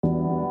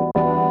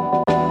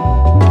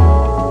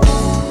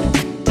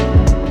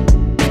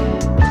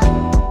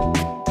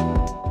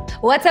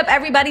What's up,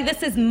 everybody?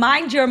 This is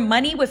Mind Your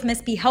Money with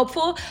Miss Be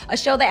Helpful, a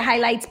show that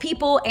highlights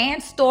people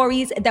and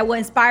stories that will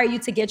inspire you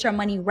to get your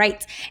money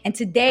right. And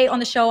today on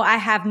the show, I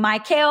have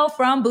Michael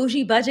from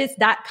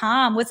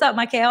BougieBudgets.com. What's up,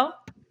 Michael?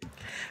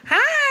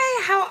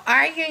 Hi, how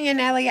are you,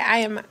 Yaneli? I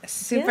am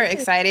super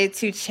excited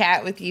to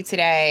chat with you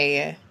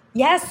today.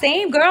 Yeah,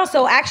 same girl.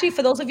 So actually,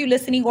 for those of you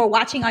listening or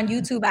watching on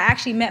YouTube, I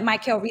actually met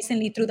Michael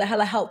recently through the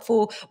Hella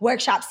Helpful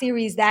workshop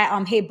series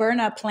that Hey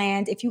Berna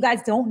planned. If you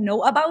guys don't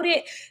know about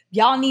it,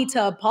 y'all need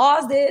to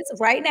pause this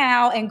right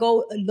now and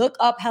go look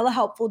up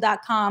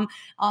hellahelpful.com.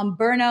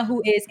 Berna,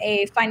 who is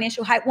a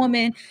financial hype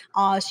woman,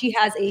 she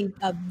has a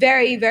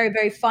very, very,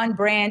 very fun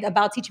brand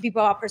about teaching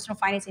people about personal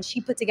finance. And she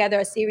put together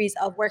a series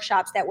of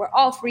workshops that were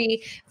all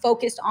free,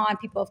 focused on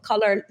people of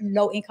color,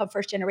 low income,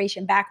 first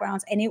generation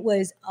backgrounds. And it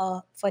was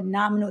a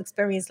phenomenal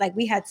experience. Like,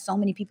 we had so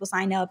many people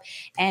sign up,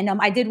 and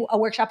I did a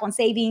workshop on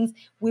savings.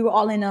 We were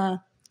all in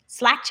a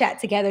Slack chat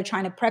together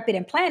trying to prep it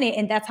and plan it,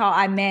 and that's how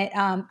I met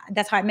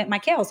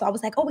Michael. So I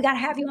was like, oh, we got to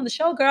have you on the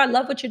show, girl. I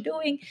love what you're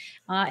doing,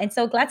 and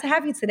so glad to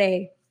have you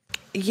today.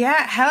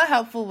 Yeah, Hella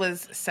Helpful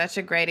was such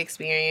a great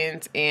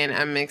experience, and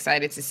I'm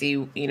excited to see,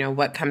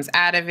 what comes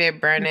out of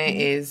it. Berna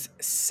is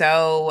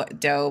so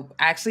dope.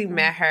 I actually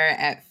met her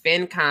at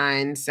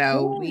FinCon,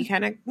 so we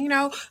kind of,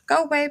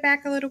 go way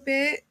back a little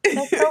bit.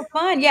 That's so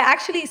fun. Yeah,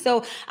 actually,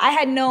 so I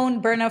had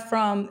known Berna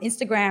from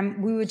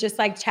Instagram. We were just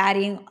like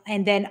chatting,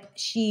 and then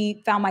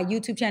she found my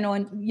YouTube channel,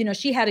 and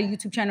she had a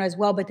YouTube channel as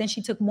well, but then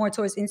she took more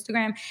towards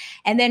Instagram.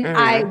 And then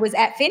I was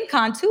at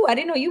FinCon too. I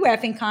didn't know you were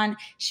at FinCon.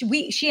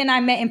 She and I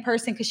met in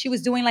person because she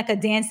was doing like a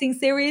dancing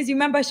series. You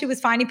remember, she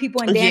was finding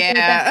people and dancing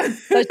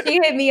with them. So she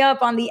hit me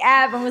up on the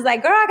app and was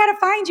like, girl, I gotta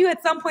find you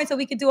at some point so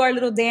we could do our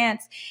little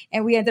dance.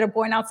 And we ended up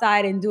going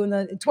outside and doing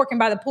the twerking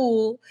by the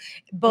pool.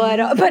 But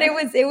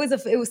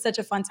it was such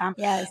a fun time.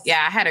 Yes.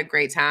 Yeah, I had a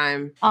great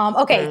time.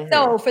 Okay,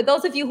 so for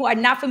those of you who are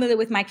not familiar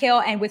with Michael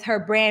and with her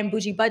brand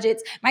Bougie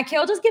Budgets,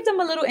 Michael, just give them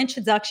a little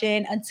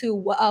introduction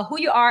into who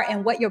you are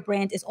and what your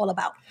brand is all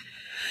about.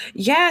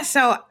 Yeah,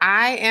 so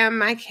I am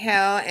Michael,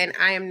 and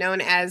I am known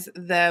as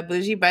the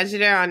Bougie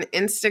Budgeter on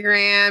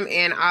Instagram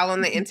and all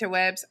on the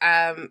interwebs.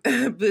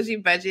 Bougie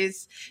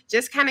Budgets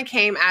just kind of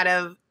came out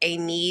of a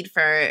need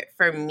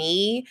for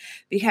me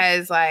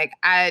because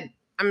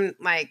I'm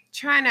like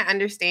trying to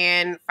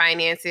understand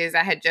finances.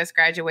 I had just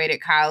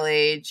graduated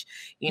college,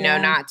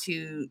 not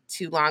too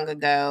long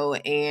ago,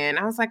 and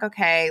I was like,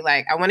 okay,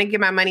 like I want to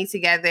get my money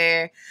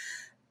together.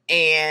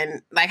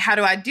 And like, how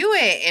do I do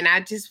it? And I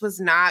just was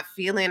not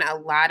feeling a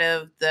lot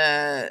of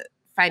the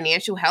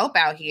financial help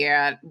out here.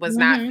 I was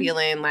not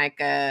feeling like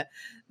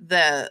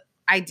the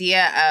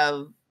idea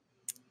of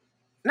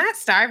not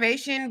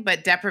starvation,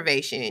 but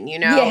deprivation,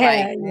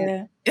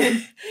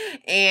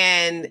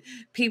 and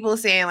people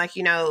saying like,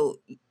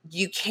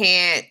 you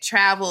can't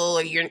travel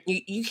or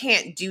you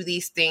can't do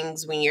these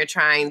things when you're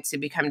trying to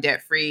become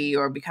debt free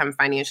or become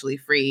financially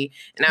free.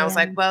 And I was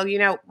like, well,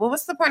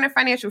 what's the point of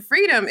financial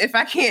freedom if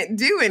I can't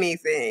do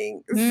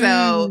anything?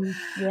 So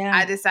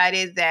I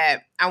decided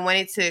that I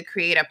wanted to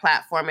create a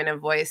platform and a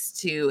voice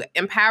to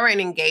empower and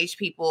engage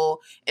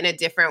people in a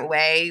different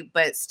way,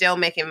 but still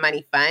making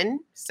money fun.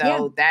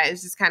 So that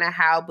is just kind of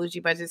how Bougie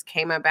Budgets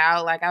came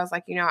about. Like, I was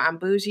like, I'm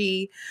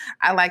bougie.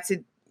 I like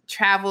to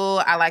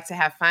travel. I like to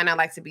have fun. I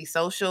like to be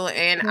social.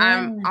 And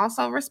I'm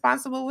also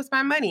responsible with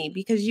my money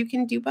because you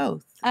can do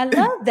both. I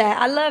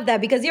love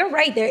that because you're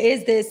right. There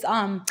is this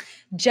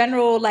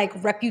general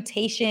like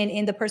reputation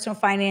in the personal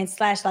finance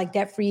 / like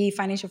debt-free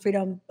financial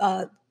freedom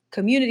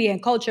community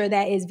and culture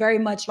that is very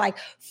much like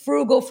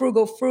frugal.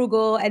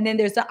 And then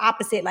there's the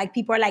opposite. Like,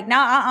 people are like,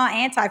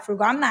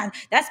 anti-frugal. I'm not,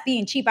 that's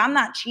being cheap. I'm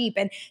not cheap.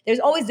 And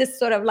there's always this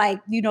sort of like,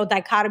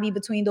 dichotomy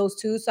between those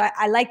two. So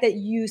I like that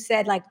you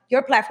said like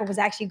your platform was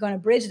actually going to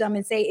bridge them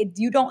and say,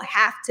 you don't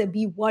have to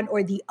be one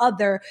or the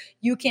other.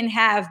 You can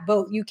have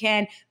both. You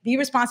can be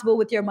responsible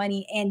with your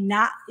money and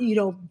not,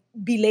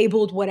 be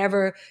labeled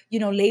whatever,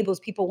 labels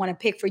people want to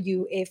pick for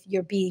you if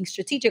you're being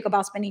strategic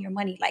about spending your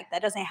money. Like,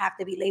 that doesn't have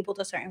to be labeled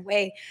a certain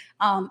way.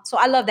 So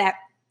I love that.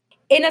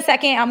 In a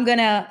second, I'm going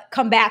to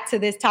come back to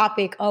this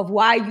topic of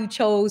why you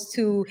chose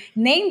to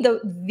name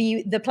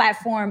the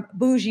platform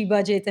Bougie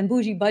Budgets and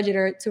Bougie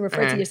Budgeter to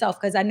refer to yourself.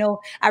 Because I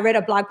know I read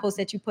a blog post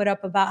that you put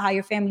up about how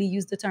your family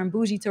used the term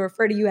bougie to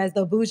refer to you as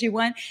the bougie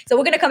one. So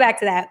we're going to come back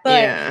to that.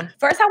 But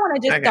first, I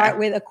want to just start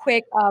with a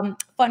quick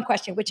fun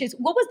question, which is,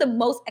 what was the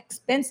most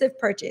expensive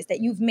purchase that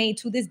you've made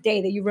to this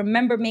day that you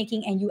remember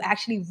making and you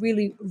actually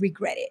really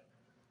regret it?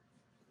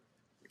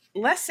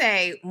 Let's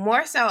say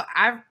more so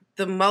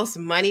the most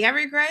money I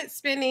regret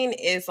spending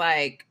is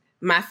like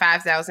my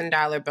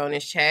 $5,000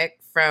 bonus check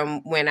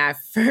from when I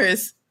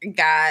first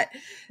got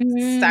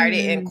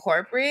started in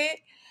corporate.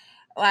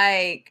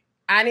 Like,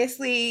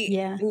 honestly,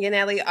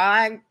 Yaneli,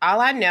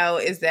 all I know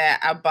is that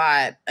I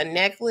bought a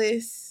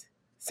necklace,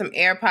 some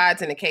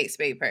AirPods, and a Kate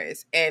Spade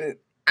purse. And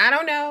I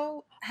don't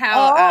know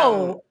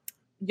how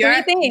your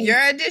Three things.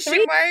 addition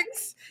Three.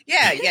 works.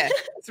 Yeah.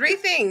 Three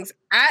things.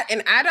 I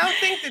don't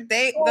think that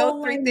those Oh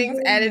my three things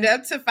added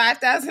goodness. up to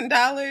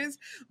 $5,000,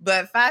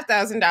 but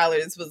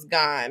 $5,000 was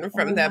gone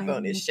from Oh that my bonus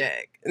goodness.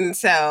 check. And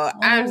so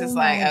I'm Oh just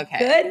like, my okay.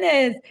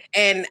 goodness.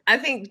 And I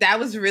think that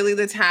was really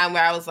the time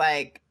where I was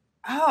like,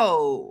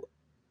 oh,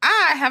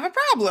 I have a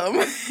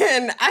problem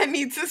and I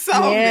need to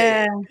solve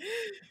Yeah. it.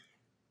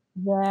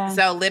 Yeah.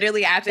 So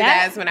literally after That.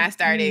 that is when I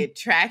started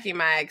tracking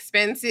my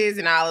expenses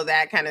and all of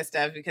that kind of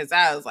stuff, because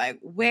I was like,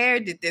 where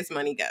did this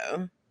money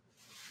go?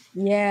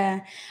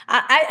 Yeah.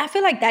 I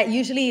feel like that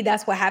usually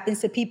that's what happens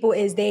to people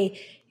is they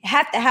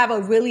have to have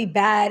a really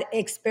bad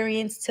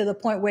experience to the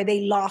point where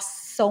they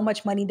lost so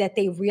much money that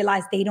they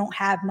realize they don't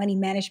have money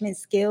management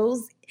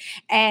skills.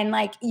 And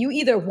like you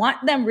either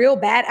want them real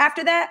bad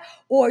after that,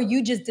 or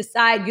you just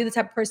decide you're the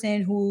type of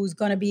person who's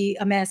gonna be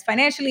a mess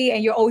financially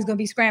and you're always gonna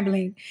be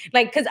scrambling.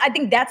 Like, cause I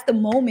think that's the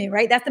moment,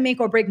 right? That's the make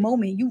or break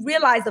moment. You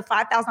realize the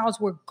 $5,000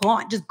 were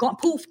gone, just gone,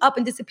 poof, up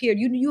and disappeared.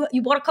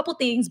 You bought a couple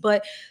things,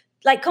 but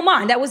like, come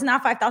on, that was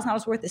not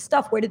 $5,000 worth of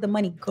stuff. Where did the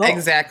money go?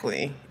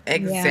 Exactly.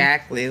 Yeah.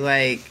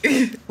 Like,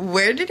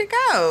 where did it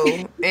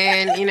go?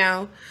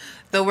 And,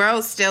 the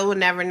world still will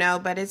never know,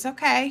 but it's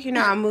okay.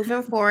 I'm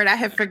moving forward. I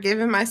have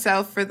forgiven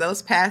myself for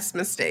those past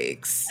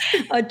mistakes.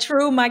 A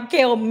true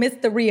Michael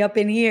mystery up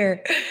in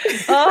here.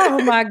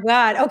 Oh my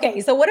God. Okay.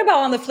 So, what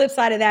about on the flip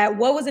side of that?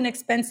 What was an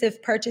expensive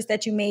purchase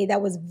that you made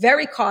that was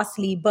very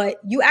costly, but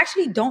you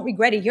actually don't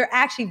regret it? You're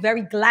actually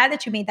very glad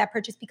that you made that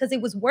purchase because it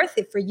was worth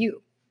it for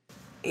you.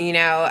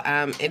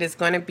 It is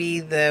going to be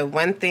the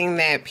one thing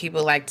that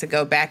people like to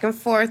go back and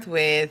forth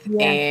with,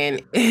 Yeah.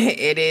 and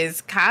it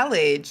is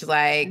college.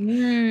 Like,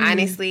 Mm.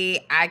 honestly,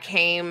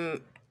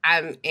 I'm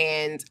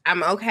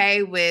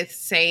okay with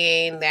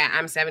saying that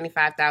I'm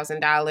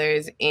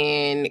 $75,000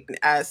 in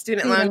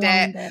student loan Student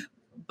debt, loan debt.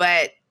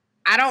 but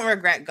I don't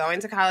regret going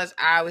to college.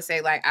 I would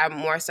say, like, I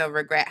more so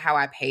regret how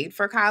I paid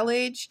for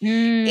college.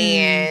 Mm.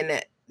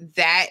 And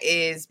that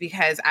is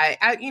because I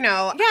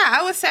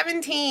was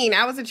 17.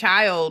 I was a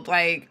child.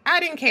 Like, I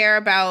didn't care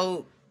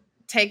about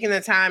taking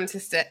the time to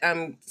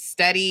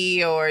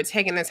study or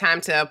taking the time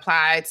to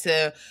apply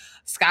to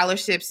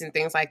scholarships and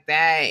things like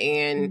that.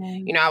 And,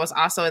 Mm. I was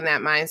also in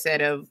that mindset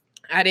of,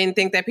 I didn't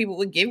think that people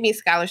would give me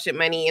scholarship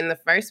money in the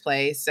first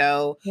place.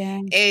 So Yeah.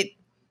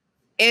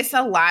 it's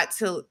a lot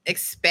to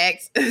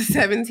expect a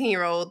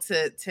 17-year-old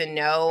to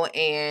know.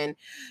 And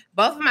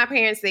both of my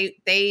parents, they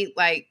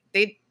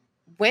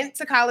went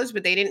to college,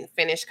 but they didn't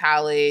finish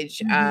college.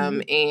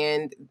 Mm-hmm.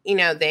 And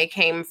they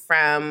came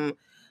from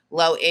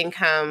low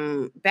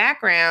income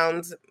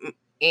backgrounds,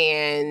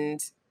 and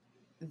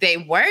they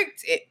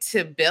worked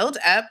to build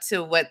up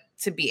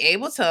to be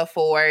able to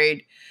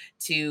afford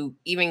to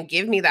even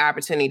give me the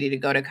opportunity to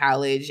go to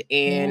college.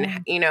 And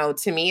Yeah.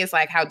 to me, it's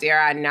like, how dare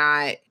I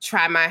not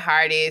try my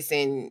hardest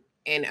and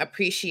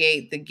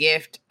appreciate the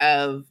gift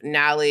of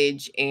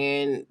knowledge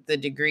and the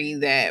degree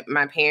that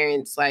my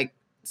parents like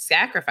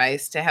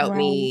sacrificed to help Right.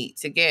 me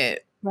to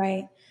get.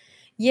 Right.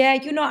 Yeah,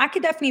 I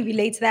could definitely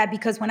relate to that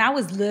because when I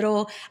was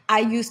little, I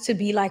used to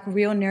be like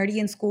real nerdy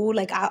in school.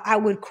 Like I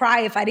would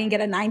cry if I didn't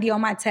get a 90 on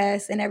my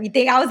test and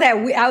everything. I was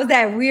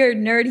that weird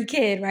nerdy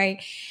kid,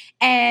 right?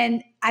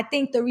 And I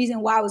think the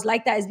reason why I was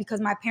like that is because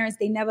my parents,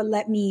 they never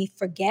let me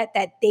forget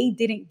that they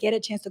didn't get a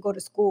chance to go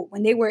to school.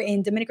 When they were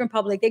in Dominican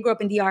Republic, they grew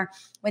up in DR.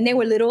 When they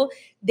were little,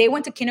 they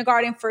went to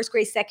kindergarten, first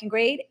grade, second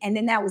grade, and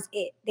then that was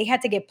it. They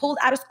had to get pulled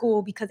out of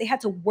school because they had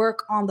to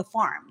work on the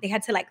farm. They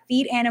had to like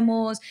feed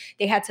animals.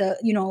 They had to,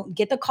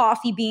 get the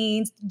coffee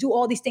beans, do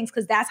all these things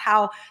because that's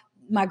how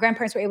my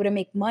grandparents were able to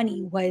make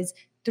money was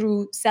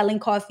through selling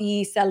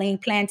coffee, selling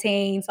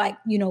plantains, like,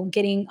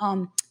 getting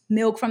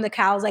milk from the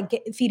cows, like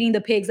feeding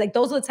the pigs. Like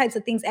those are the types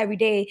of things every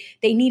day.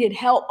 They needed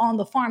help on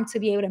the farm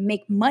to be able to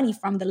make money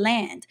from the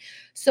land.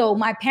 So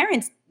my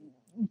parents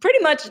pretty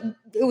much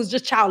it was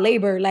just child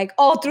labor like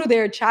all through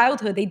their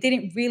childhood. They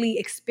didn't really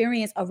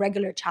experience a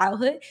regular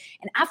childhood.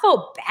 And I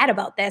felt bad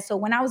about that. So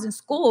when I was in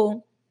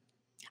school,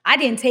 I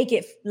didn't take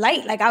it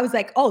light. Like I was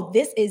like, oh,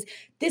 this is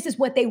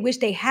what they wish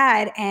they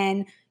had.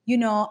 And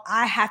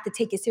I have to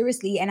take it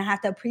seriously and I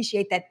have to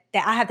appreciate that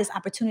I have this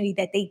opportunity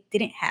that they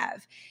didn't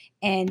have.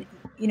 And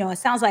it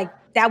sounds like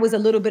that was a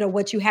little bit of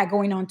what you had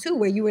going on too,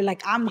 where you were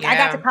like, I got to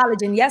Yeah. college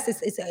and yes,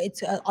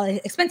 it's a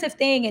expensive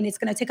thing and it's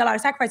going to take a lot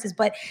of sacrifices,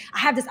 but I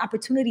have this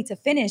opportunity to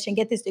finish and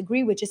get this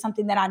degree, which is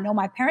something that I know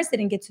my parents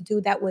didn't get to do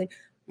that would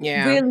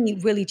Yeah. really,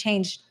 really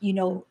change,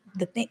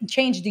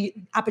 change the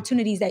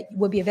opportunities that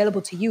would be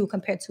available to you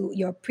compared to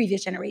your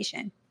previous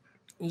generation.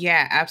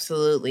 Yeah,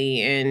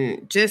 absolutely.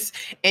 And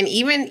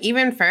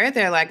even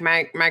further, like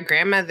my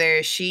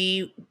grandmother,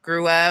 she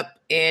grew up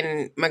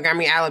in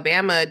Montgomery,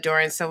 Alabama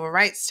during civil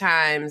rights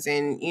times,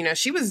 and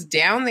she was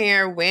down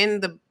there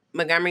when the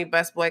Montgomery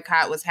bus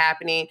boycott was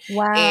happening,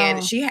 and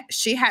Wow.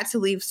 she had to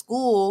leave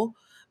school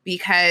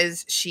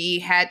because she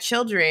had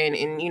children,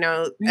 and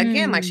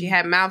again, like, she Mm.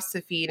 had mouths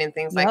to feed and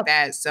things like Yep.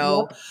 that.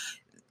 So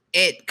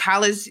Yep.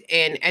 college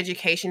and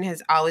education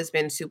has always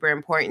been super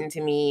important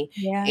to me.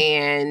 Yeah.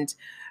 And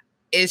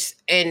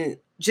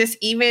just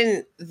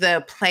even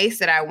the place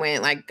that I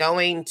went, like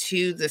going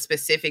to the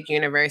specific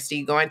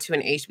university, going to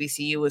an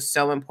HBCU was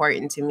so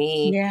important to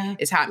me. Yeah.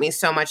 It taught me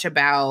so much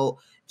about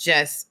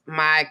just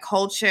my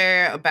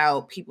culture,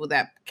 about people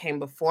that came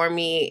before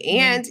me.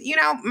 And, you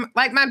know,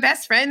 like my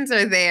best friends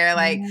are there.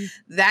 Like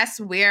that's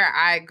where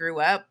I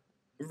grew up.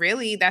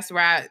 Really, that's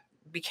where I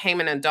became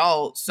an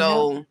adult.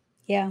 So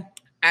yeah,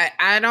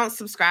 I don't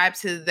subscribe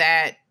to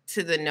that,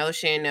 to the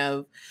notion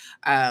of,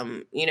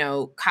 you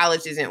know,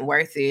 college isn't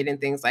worth it and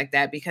things like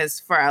that,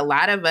 because for a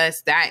lot of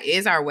us, that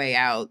is our way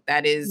out.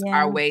 That is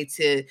our way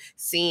to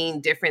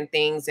seeing different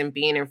things and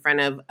being in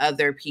front of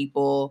other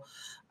people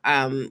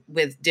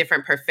with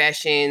different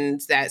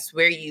professions. That's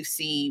where you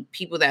see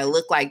people that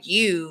look like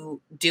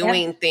you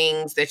doing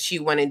things that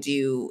you want to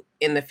do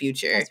in the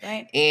future. That's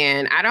right.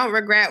 And I don't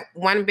regret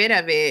one bit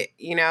of it.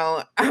 You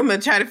know, I'm going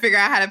to try to figure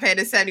out how to pay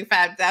the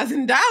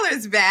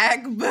 $75,000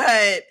 back.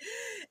 But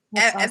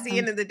at the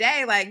end of the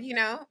day, like, you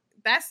know,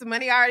 that's the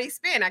money I already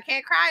spent. I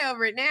can't cry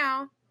over it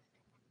now.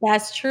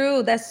 That's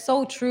true. That's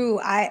so true.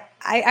 I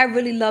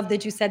really love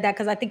that you said that,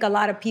 because I think a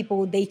lot of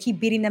people, they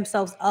keep beating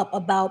themselves up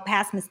about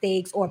past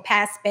mistakes or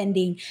past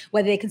spending,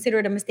 whether they consider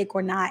it a mistake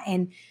or not.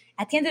 And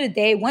at the end of the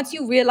day, once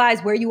you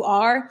realize where you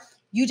are,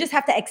 you just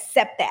have to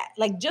accept that.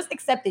 Like, just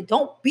accept it.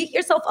 Don't beat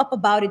yourself up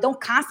about it.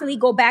 Don't constantly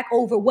go back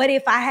over, what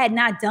if I had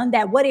not done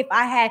that? What if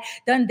I had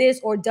done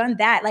this or done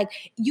that? Like,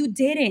 you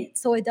didn't.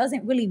 So it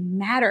doesn't really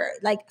matter.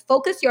 Like,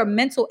 focus your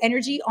mental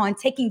energy on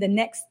taking the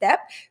next step,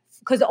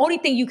 because the only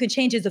thing you can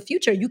change is the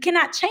future. You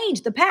cannot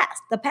change the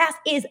past. The past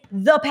is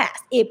the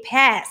past. It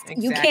passed.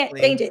 Exactly. You can't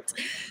change it.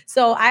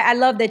 So I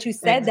love that you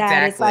said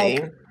that. It's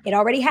like, it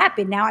already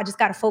happened. Now I just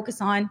got to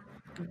focus on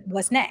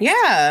what's next.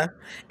 Yeah.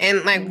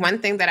 And like one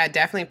thing that I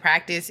definitely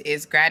practice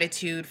is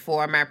gratitude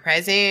for my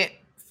present,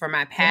 for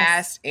my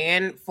past,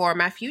 and for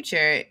my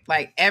future.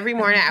 Like every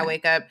morning I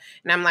wake up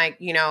and I'm like,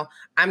 you know,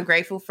 I'm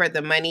grateful for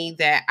the money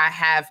that I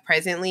have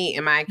presently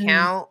in my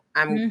account.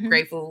 I'm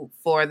grateful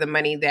for the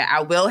money that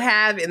I will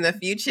have in the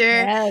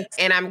future.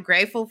 And I'm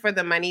grateful for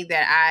the money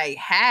that I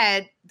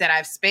had, that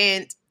I've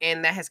spent,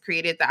 and that has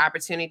created the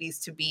opportunities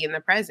to be in the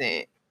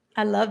present.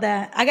 I love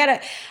that.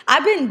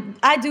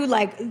 I do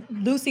like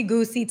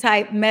loosey-goosey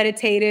type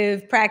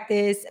meditative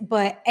practice,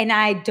 and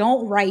I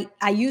don't write.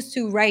 I used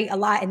to write a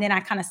lot, and then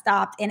I kind of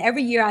stopped. And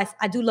every year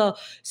I do a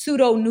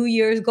pseudo New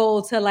Year's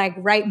goal to like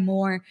write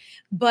more.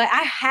 But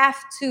I have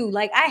to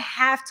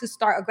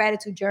start a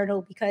gratitude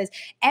journal, because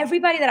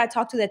everybody that I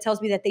talk to that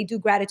tells me that they do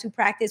gratitude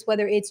practice,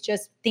 whether it's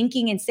just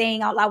thinking and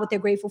saying out loud what they're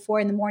grateful for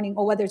in the morning,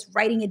 or whether it's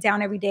writing it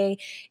down every day,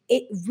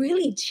 it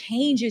really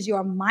changes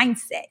your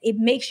mindset. It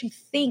makes you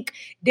think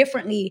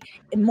differently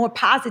and more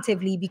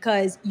positively,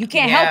 because you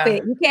can't help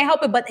it. You can't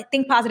help it but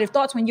think positive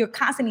thoughts when you're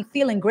constantly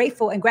feeling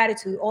grateful and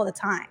gratitude all the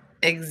time.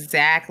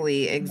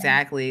 Exactly.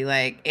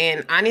 Like,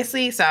 and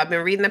honestly, so I've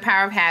been reading The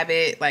Power of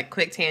Habit, like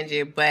quick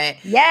tangent, but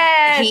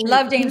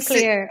love James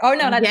Clear. Oh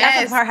no, that's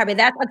not The Power of Habit.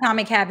 That's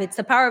Atomic Habits.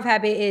 The Power of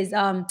Habit is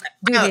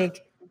Duhigg.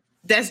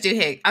 That's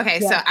Duhigg.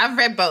 Okay, so I've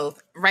read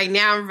both. Right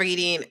now I'm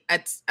reading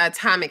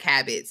Atomic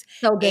Habits.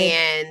 So good.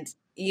 And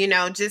you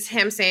know, just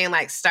him saying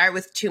like, start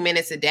with 2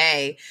 minutes a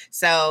day.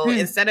 So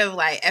instead of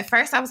like, at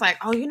first I was like,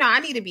 oh, you know, I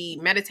need to be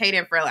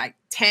meditating for like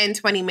 10,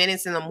 20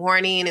 minutes in the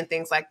morning and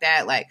things like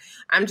that. Like,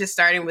 I'm just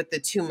starting with the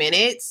 2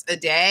 minutes a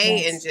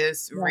day and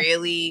just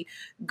really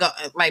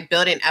like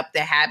building up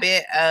the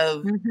habit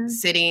of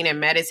sitting and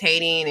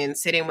meditating and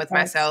sitting with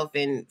myself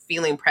and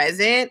feeling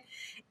present.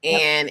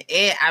 And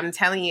I'm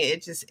telling you,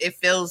 it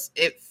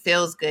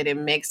feels good. It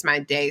makes my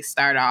day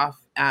start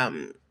off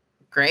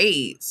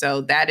great. So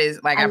that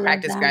is like, I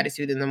practice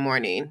gratitude in the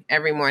morning.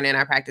 Every morning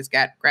I practice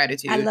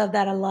gratitude. I love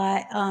that a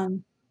lot.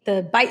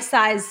 The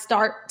bite-sized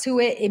start to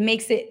it, it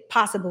makes it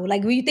possible.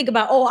 Like when you think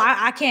about,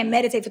 I can't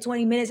meditate for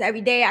 20 minutes every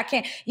day. I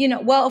can't,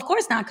 well, of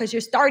course not, because you're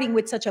starting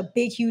with such a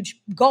big,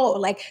 huge goal.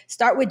 Like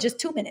start with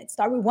just 2 minutes.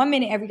 Start with 1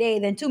 minute every day,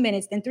 then 2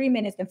 minutes, then 3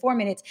 minutes, then 4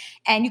 minutes.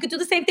 And you could do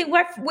the same thing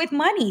with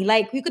money.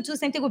 Like you could do the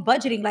same thing with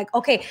budgeting. Like,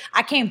 okay,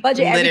 I can't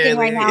budget everything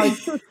right now.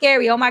 It's too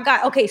scary. Oh my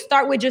God. Okay,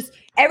 start with just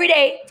every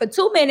day for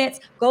 2 minutes,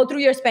 go through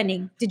your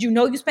spending. Did you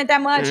know you spent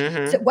that much?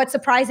 So what's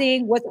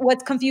surprising?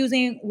 What's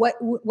confusing?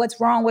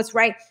 What's wrong? What's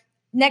right?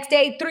 Next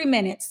day, 3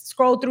 minutes,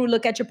 scroll through,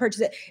 look at your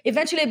purchases.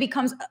 Eventually it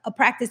becomes a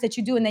practice that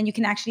you do, and then you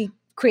can actually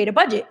create a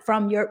budget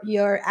from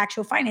your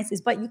actual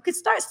finances. But you could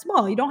start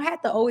small. You don't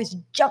have to always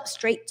jump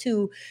straight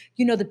to,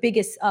 the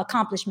biggest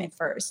accomplishment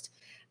first.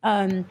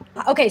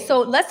 Okay, so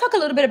let's talk a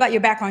little bit about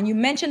your background. You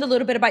mentioned a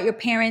little bit about your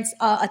parents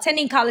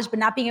attending college but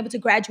not being able to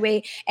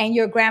graduate, and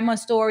your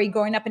grandma's story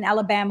growing up in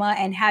Alabama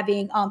and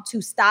having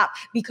to stop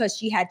because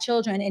she had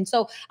children. And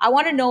so I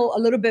want to know a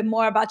little bit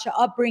more about your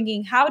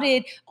upbringing. How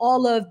did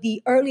all of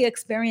the early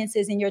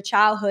experiences in your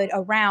childhood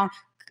around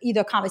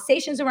either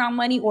conversations around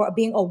money or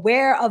being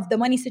aware of the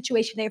money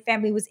situation that your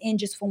family was in,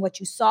 just from what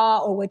you saw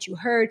or what you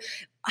heard,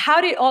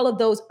 how did all of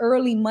those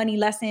early money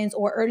lessons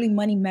or early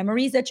money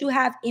memories that you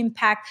have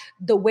impact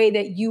the way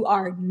that you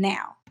are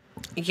now?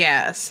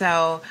 Yeah,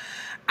 so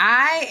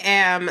I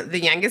am the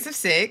youngest of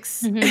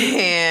 6,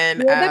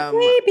 and you're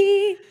the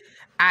baby.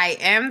 I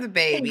am the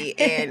baby,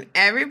 and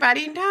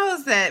everybody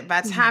knows that by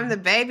the time the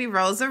baby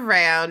rolls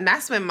around,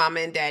 that's when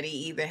mama and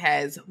daddy either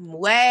has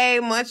way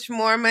much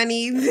more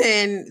money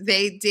than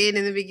they did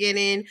in the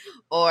beginning,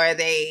 or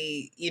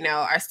they,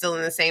 are still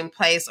in the same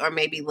place, or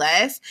maybe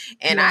less.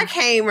 And I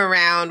came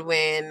around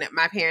when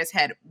my parents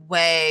had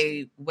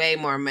way, way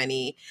more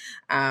money.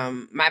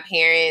 My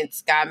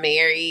parents got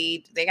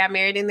married. They got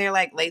married in their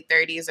like late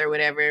 30s or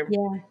whatever.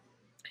 Yeah.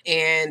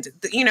 And,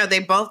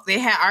 they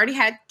had already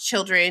had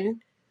children.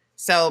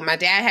 So my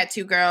dad had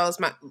 2 girls.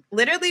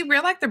 Literally,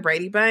 we're like the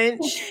Brady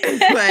Bunch.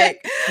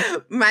 Like,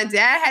 my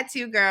dad had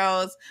 2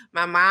 girls.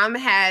 My mom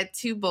had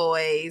 2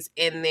 boys.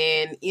 And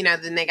then,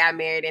 then they got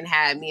married and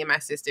had me and my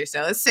sister.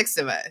 So it's 6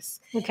 of us.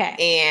 Okay.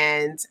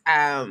 And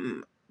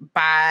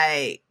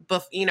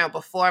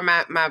before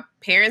my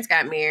parents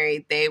got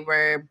married, they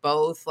were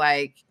both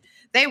like,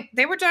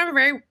 they were doing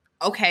very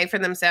okay for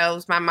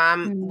themselves. My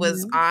mom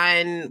was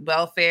on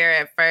welfare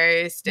at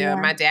first.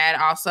 My dad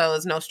also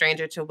is no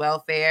stranger to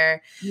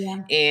welfare. Yeah.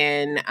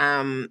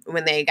 And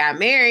when they got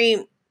married,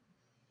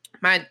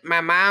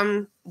 my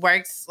mom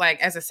works like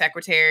as a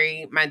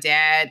secretary. My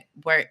dad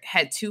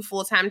had 2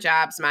 full-time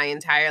jobs my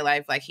entire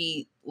life. Like,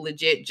 he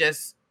legit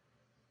just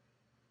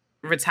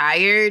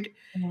retired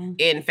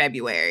in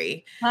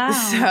February. Wow.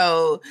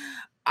 So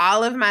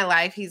all of my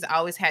life, he's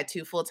always had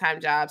 2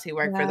 full-time jobs. He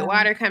worked for the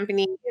water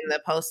company and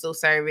the postal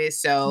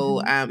service.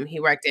 So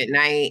he worked at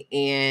night.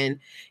 And,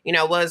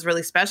 what was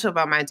really special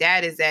about my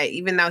dad is that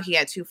even though he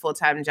had 2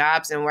 full-time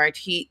jobs and worked,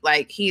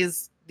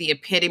 he's the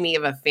epitome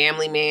of a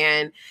family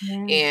man.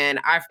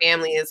 And our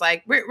family is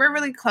like, we're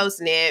really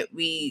close knit.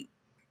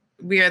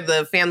 We're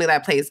the family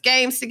that plays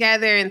games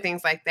together and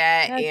things like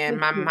that. And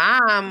my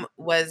mom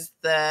was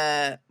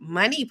the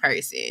money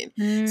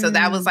person. So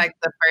that was like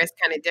the first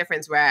kind of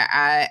difference where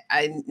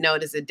I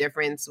noticed a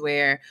difference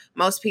where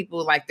most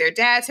people, like, their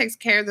dad takes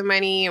care of the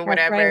money and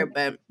whatever.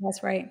 Right.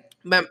 That's right.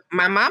 But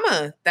my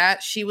mama,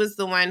 she was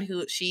the one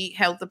who, she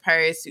held the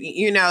purse.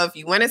 If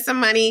you wanted some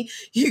money,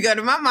 you go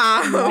to my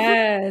mom.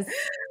 Yes.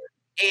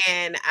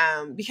 And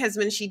because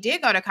when she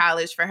did go to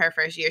college for her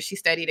first year, she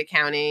studied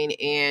accounting.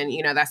 And,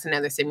 that's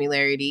another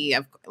similarity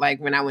of, like,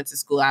 when I went to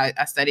school, I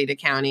studied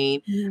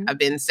accounting. I've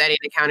been studying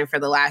accounting for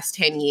the last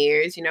 10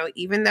 years,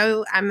 even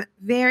though I'm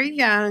very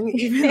young,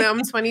 even though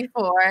I'm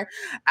 24,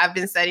 I've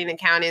been studying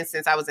accounting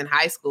since I was in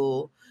high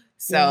school.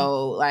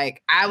 So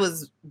like, I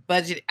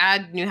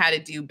knew how to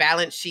do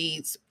balance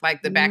sheets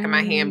like the back of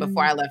my hand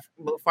before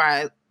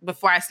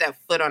I stepped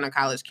foot on a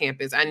college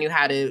campus. I knew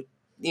how to,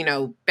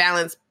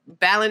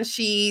 balance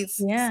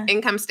sheets,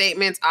 income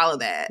statements, all of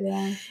that.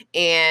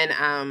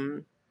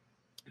 And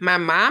my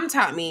mom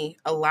taught me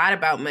a lot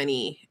about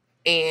money,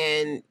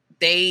 and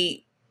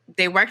they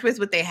worked with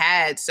what they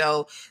had.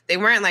 So they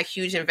weren't like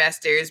huge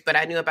investors, but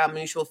I knew about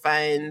mutual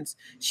funds.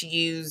 She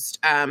used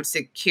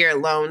secure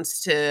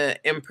loans to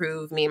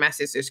improve me and my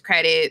sister's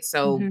credit.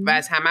 So by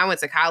the time I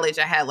went to college,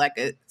 I had like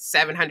a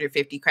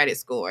 750 credit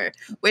score,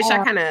 which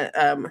I kind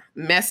of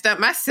messed up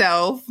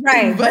myself.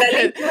 Right. But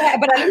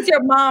at least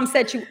your mom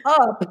set you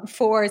up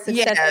for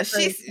success.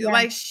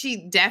 Yeah, she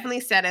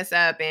definitely set us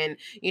up. And,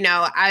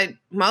 I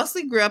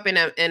mostly grew up in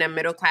a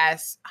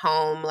middle-class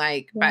home.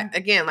 Like, by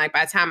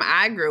the time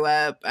I grew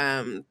up,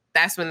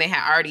 that's when they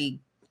had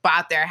already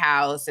bought their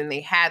house and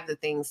they had the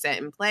things set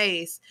in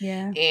place.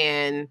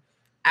 And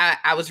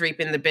I was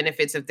reaping the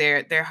benefits of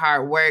their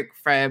hard work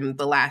from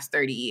the last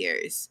 30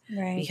 years.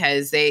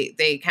 Because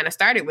they kind of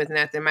started with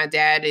nothing. My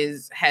dad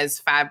has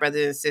 5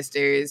 brothers and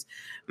sisters.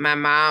 My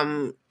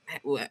mom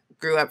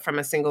grew up from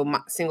a single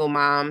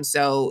mom.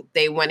 So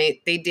they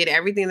did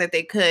everything that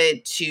they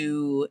could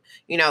to,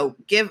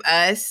 give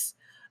us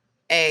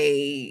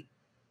a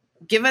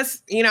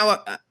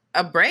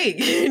break,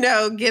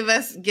 give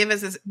us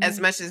as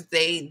much as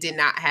they did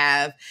not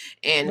have,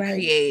 and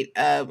create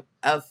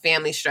a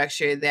family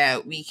structure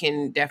that we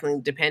can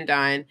definitely depend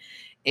on.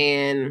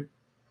 And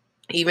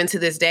even to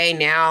this day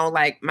now,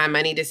 like, my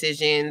money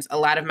decisions, a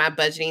lot of my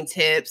budgeting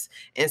tips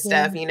and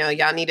stuff,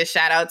 y'all need to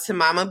shout out to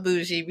Mama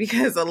Bougie,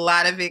 because a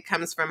lot of it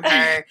comes from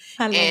her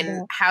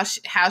and how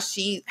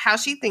she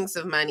thinks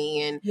of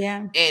money,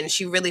 and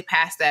she really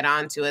passed that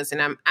on to us.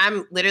 And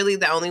I'm literally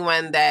the only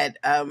one that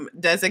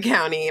does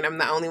accounting, and I'm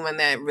the only one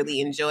that really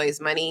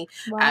enjoys money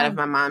out of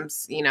my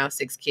mom's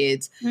 6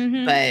 kids.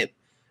 But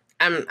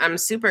I'm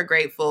super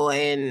grateful,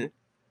 and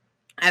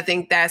I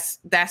think that's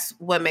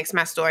what makes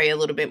my story a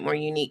little bit more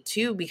unique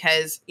too,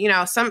 because,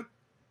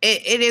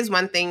 it is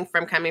one thing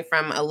from coming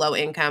from a low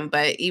income,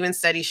 but even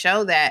studies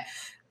show that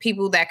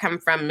people that come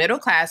from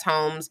middle-class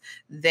homes,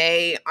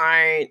 they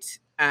aren't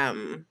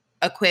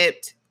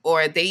equipped,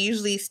 or they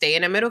usually stay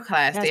in a middle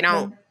class. They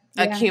don't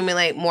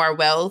accumulate more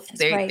wealth.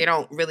 They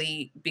don't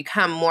really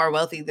become more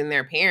wealthy than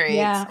their parents.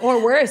 Yeah,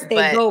 or worse,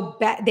 they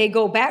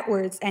go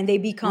backwards and they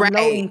become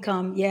low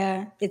income.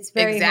 Yeah, it's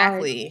very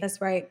hard.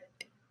 That's right.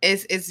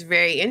 It's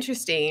very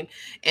interesting.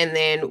 And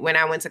then when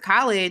I went to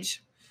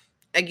college,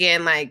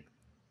 again, like,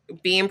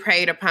 being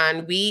preyed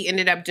upon, we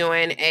ended up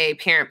doing a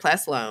Parent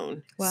Plus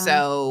loan.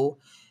 So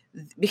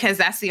because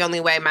that's the only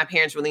way my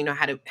parents really know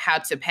how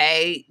to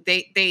pay.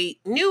 They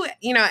knew,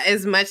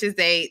 as much as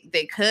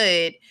they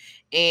could.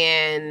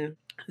 And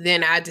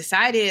then I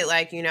decided,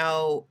 like,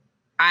 I'm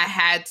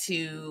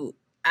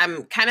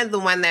kind of the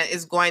one that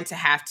is going to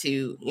have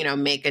to,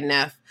 make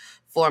enough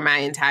for my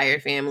entire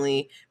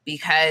family,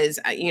 because,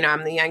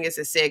 I'm the youngest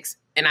of 6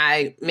 and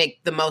I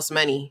make the most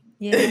money.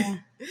 Yeah.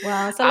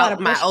 Wow. It's a lot of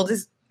pressure. My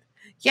oldest.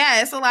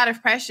 Yeah, it's a lot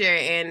of pressure.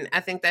 And I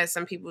think that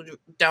some people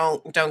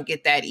don't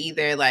get that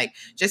either. Like,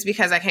 just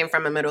because I came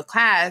from a middle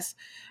class,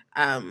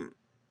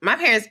 my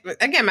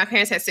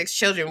parents had 6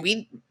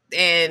 children.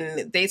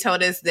 And they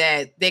told us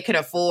that they could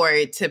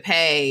afford to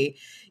pay,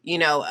 a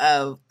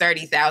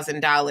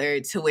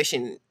 $30,000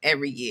 tuition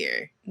every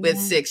year with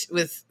six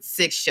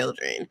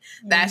children.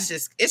 Yeah.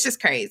 It's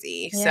just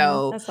crazy. Yeah,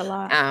 so that's a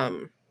lot.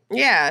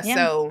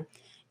 So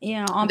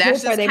on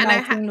paper they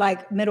might seem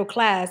like middle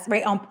class,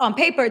 right? On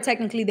paper,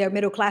 technically they're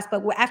middle class,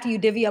 but after you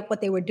divvy up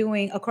what they were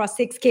doing across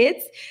 6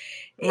 kids,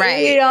 right?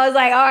 It's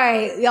like, all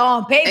right, y'all,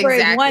 on paper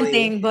is one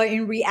thing, but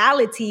in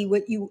reality,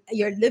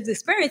 your lived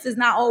experience is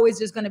not always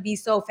just going to be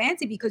so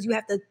fancy, because you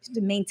have to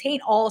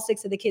maintain all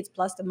 6 of the kids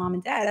plus the mom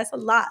and dad. That's a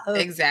lot of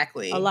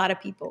a lot of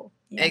people.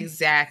 Yeah.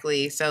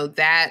 Exactly. So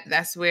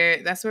that's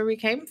where we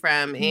came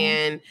from,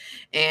 and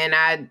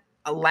I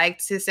like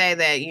to say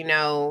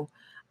that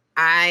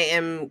I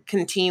am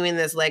continuing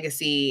this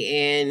legacy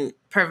and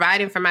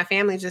providing for my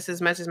family just as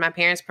much as my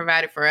parents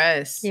provided for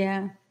us.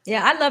 Yeah.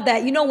 Yeah, I love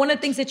that. One of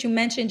the things that you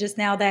mentioned just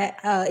now that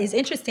is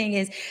interesting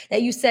is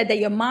that you said that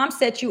your mom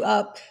set you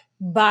up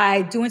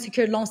by doing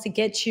secured loans to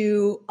get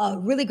you a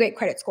really great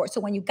credit score.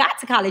 So when you got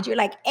to college, you're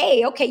like,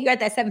 hey, okay, you're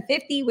at that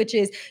 750, which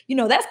is,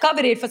 that's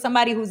coveted for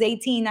somebody who's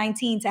 18,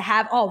 19 to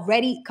have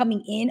already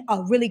coming in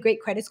a really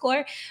great credit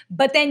score.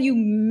 But then you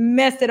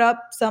messed it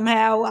up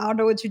somehow. I don't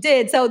know what you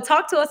did. So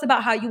talk to us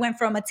about how you went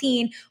from a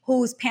teen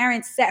whose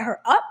parents set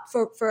her up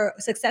for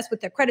success with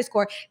their credit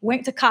score,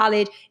 went to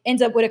college,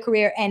 ends up with a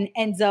career, and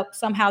ends up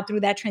somehow through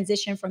that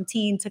transition from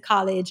teen to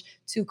college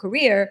to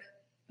career,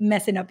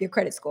 messing up your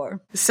credit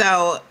score.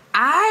 So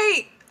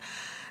I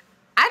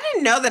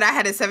didn't know that I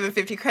had a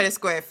 750 credit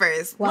score at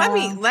first.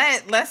 Wow.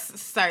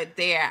 Let's start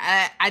there.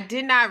 I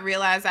did not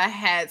realize I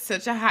had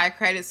such a high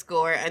credit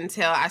score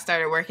until I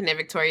started working at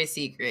Victoria's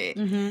Secret.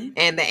 Mm-hmm.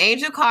 And the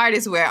Angel card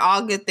is where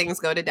all good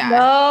things go to die.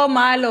 Oh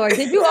my Lord.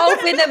 Did you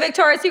open the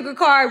Victoria's Secret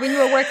card when you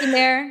were working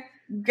there?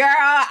 Girl,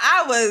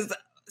 I was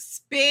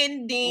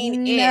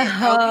spending it,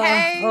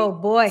 okay? Oh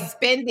boy.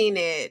 Spending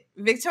it.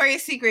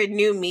 Victoria's Secret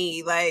knew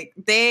me. Like,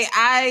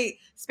 I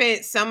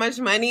spent so much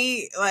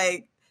money.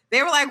 Like,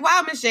 they were like,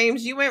 wow, Miss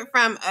James, you went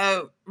from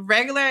a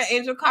regular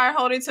Angel card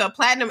holder to a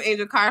platinum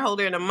Angel card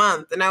holder in a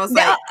month. And I was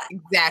like,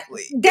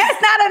 exactly.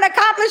 That's not an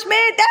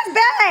accomplishment. That's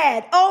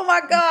bad. Oh my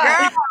God.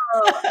 Girl,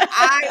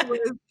 I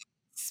was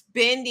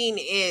spending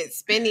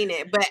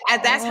it. But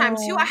at that time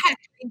too, I had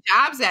 3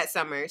 jobs that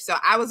summer. So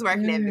I was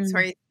working at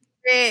Victoria's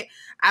Secret,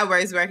 I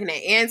was working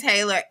at Ann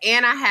Taylor,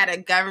 and I had a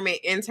government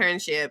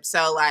internship.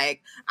 So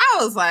like,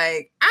 I was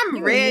like,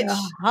 I'm rich,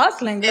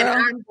 hustling, girl. And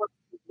I'm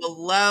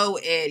below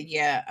it.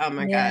 Yeah. Oh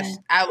my gosh.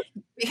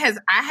 Because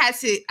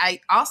I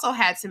also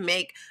had to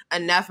make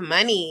enough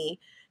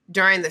money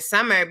during the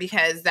summer,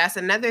 because that's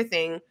another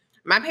thing.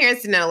 My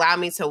parents didn't allow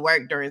me to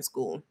work during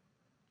school.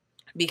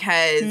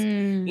 Because,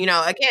 again,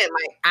 like,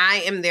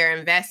 I am their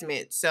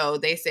investment. So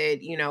they said,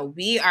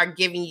 we are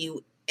giving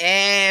you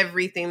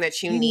everything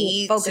that you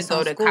need to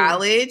go to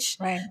college.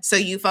 Right. So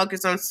you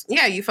focus on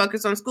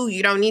school.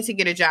 You don't need to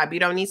get a job. You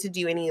don't need to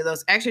do any of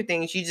those extra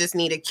things. You just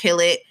need to kill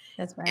it.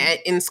 That's right.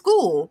 In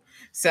school.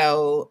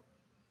 So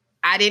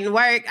I didn't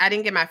work. I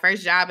didn't get my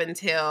first job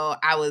until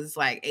I was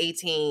like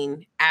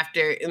 18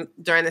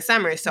 during the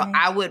summer. So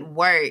I would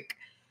work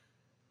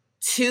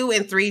 2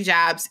 and 3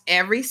 jobs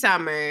every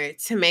summer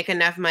to make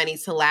enough money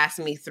to last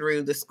me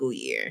through the school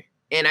year.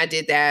 And I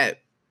did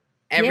that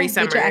every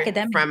summer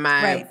from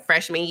my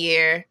freshman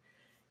year.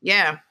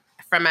 Yeah.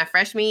 From my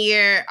freshman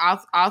year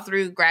all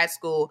through grad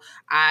school,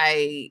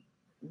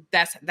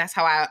 that's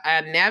how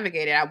I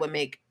navigated. I would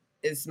make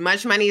as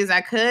much money as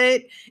I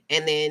could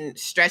and then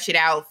stretch it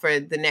out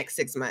for the next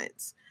 6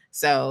 months.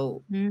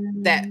 So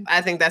that, I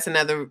think that's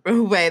another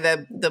way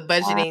that the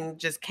budgeting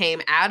just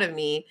came out of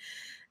me.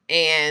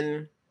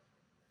 And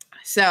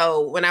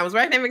so when I was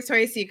working at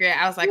Victoria's Secret,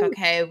 I was like,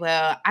 okay,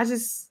 well,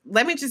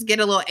 let me just get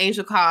a little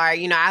Angel card.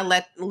 I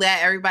let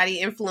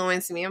everybody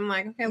influence me. I'm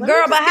like, okay,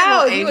 girl, but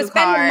how you were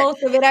spending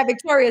most of it at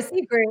Victoria's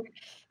Secret?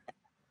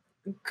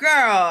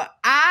 Girl,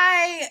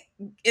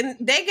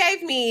 they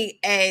gave me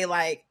a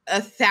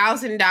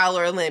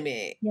 $1,000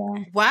 limit.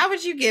 Yeah. Why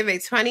would you give a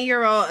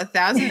 20-year-old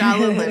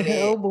 $1,000 limit?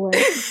 Oh boy.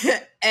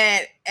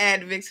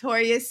 at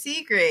Victoria's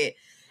Secret?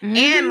 Mm-hmm.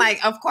 And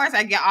of course,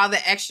 I get all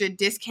the extra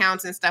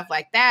discounts and stuff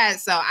like that.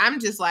 So I'm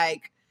just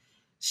like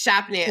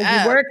shopping it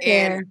up. Work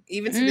and there.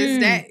 Even to this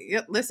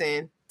day,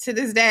 listen, to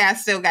this day, I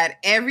still got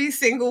every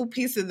single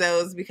piece of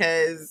those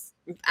because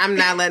I'm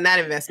not letting that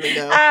investment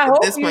go.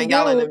 At this point,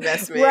 y'all an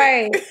investment.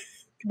 Right.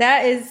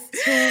 That is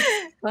too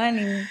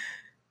funny.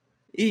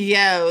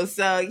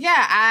 So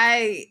yeah,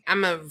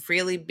 I'm a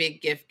really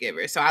big gift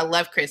giver. So I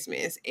love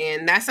Christmas,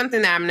 and that's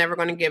something that I'm never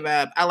going to give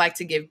up. I like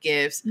to give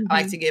gifts.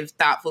 I like to give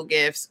thoughtful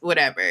gifts,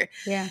 whatever.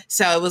 Yeah.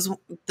 So it was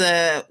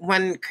the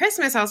one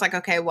Christmas I was like,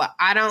 okay, well,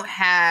 I don't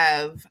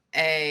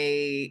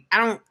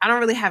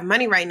really have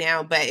money right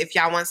now, but if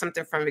y'all want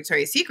something from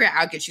Victoria's Secret,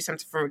 I'll get you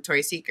something from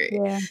Victoria's Secret.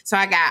 Yeah. So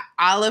I got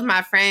all of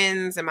my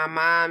friends and my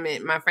mom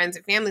and my friends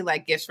and family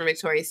like gifts from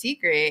Victoria's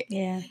Secret.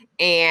 Yeah.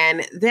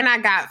 And then I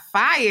got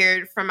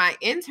fired from my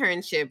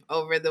internship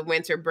over the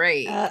winter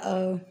break.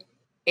 Uh-oh.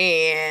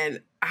 And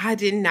I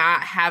did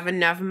not have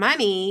enough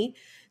money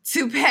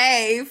to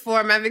pay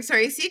for my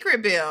Victoria's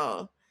Secret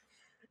bill.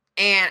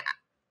 And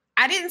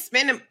I didn't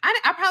spend them.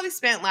 I probably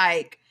spent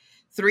like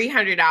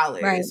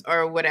 $300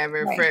 or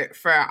whatever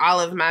for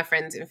all of my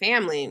friends and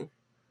family.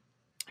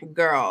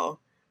 Girl,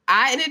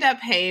 I ended up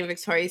paying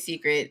Victoria's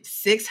Secret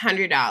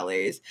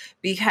 $600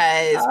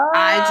 because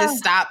I just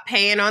stopped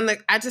paying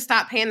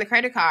the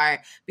credit card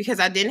because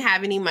I didn't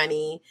have any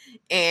money.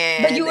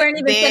 And but you weren't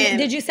even sending,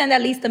 did you send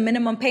at least the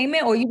minimum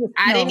payment, or you just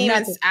I didn't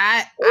even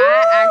I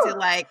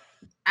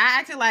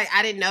acted like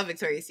I didn't know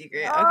Victoria's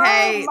Secret.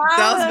 Okay.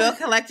 Those bill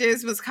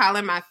collectors was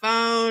calling my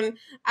phone.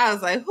 I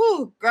was like,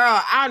 "Who,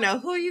 girl, I don't know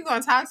who you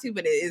gonna talk to,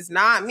 but it is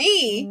not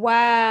me."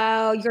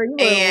 Wow. You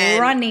were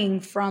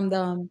running from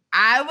them.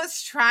 I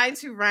was trying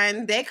to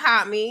run. They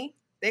caught me.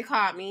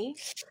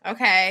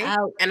 Okay.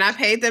 Ouch. And I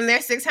paid them their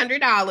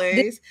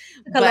 $600.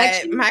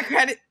 But my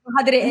credit.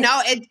 How did it end? No,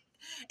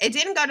 it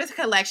didn't go to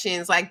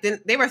collections. Like,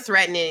 they were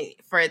threatening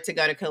for it to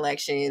go to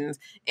collections,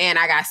 and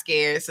I got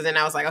scared. So then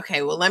I was like,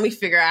 okay, well, let me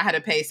figure out how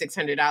to pay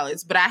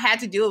 $600. But I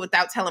had to do it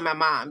without telling my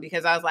mom,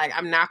 because I was like,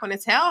 I'm not going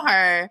to tell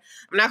her.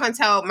 I'm not going to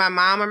tell my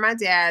mom or my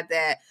dad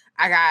that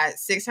I got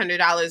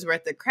 $600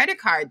 worth of credit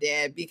card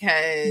debt,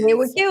 because they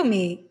would kill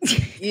me.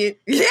 Yeah.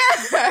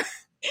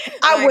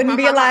 I wouldn't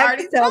be allowed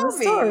to tell the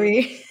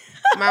story.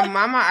 My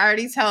mama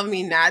already told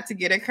me not to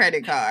get a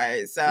credit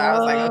card. So I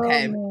was like,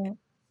 okay. Man.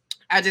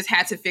 I just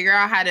had to figure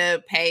out how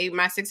to pay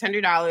my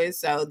 $600.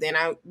 So then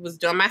I was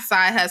doing my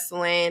side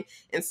hustling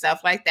and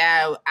stuff like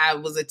that. I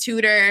was a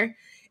tutor,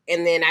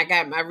 and then I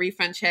got my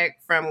refund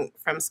check from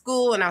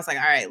school, and I was like,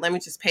 all right, let me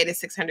just pay the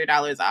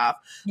 $600 off.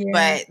 Yeah.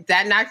 But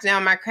that knocked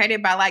down my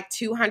credit by like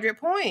 200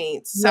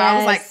 points. So I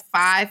was like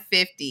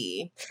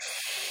 $550.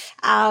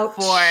 Ouch.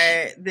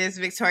 For this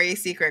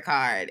Victoria's Secret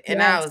card.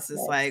 And I was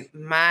just like,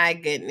 my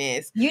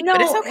goodness. You know,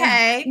 but it's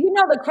okay. You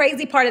know, the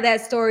crazy part of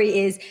that story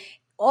is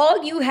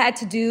all you had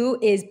to do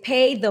is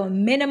pay the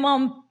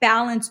minimum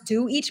balance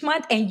due each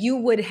month, and you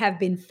would have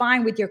been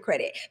fine with your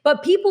credit.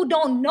 But people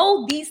don't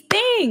know these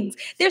things.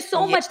 There's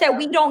so much that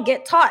we don't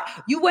get taught.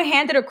 You were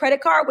handed a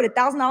credit card with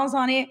 $1,000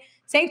 on it.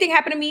 Same thing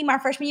happened to me my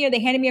freshman year. They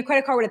handed me a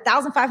credit card with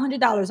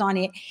 $1,500 on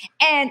it.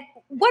 And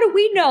what do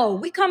we know?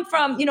 We come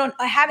from,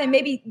 having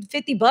maybe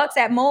 $50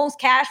 at most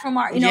cash from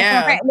our, from our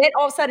parents, and then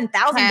all of a sudden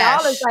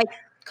 $1,000. Like,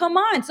 come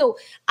on. So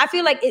I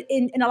feel like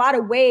in a lot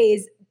of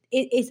ways,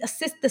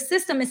 the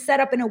system is set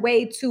up in a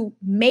way to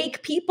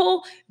make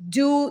people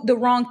do the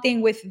wrong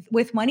thing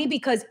with money,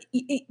 because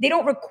they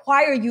don't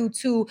require you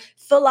to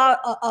fill out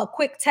a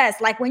quick test.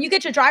 Like when you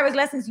get your driver's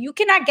license, you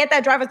cannot get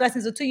that driver's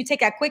license until you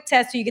take that quick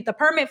test, so you get the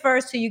permit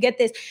first, so you get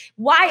this.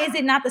 Why is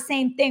it not the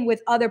same thing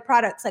with other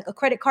products like a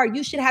credit card?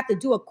 You should have to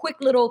do a quick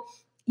little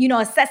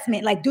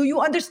assessment. Like, do you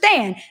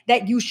understand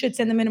that you should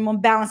send the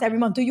minimum balance every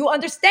month? Do you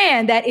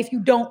understand that if you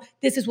don't,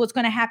 this is what's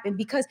going to happen?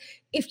 Because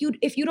if you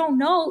don't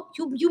know,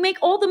 you make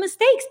all the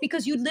mistakes,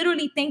 because you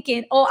literally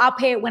thinking, oh, I'll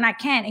pay it when I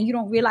can. And you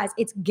don't realize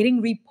it's getting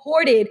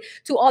reported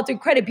to all three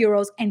credit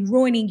bureaus and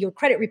ruining your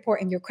credit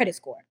report and your credit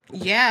score.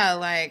 Yeah.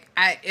 Like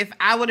if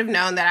I would have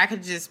known that I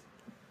could just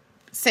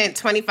sent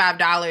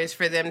 $25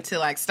 for them to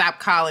like stop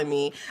calling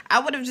me, I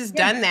would have just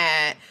done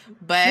that.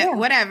 But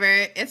whatever,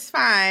 it's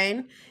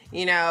fine.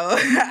 You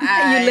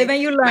live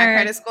and you learn. My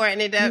credit score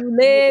ended up. You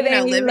live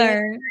and you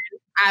learn.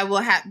 I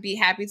will be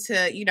happy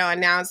to,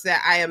 announce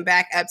that I am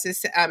back up to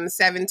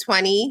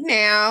 720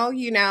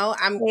 now.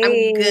 I'm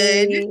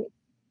good.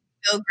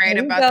 Feel great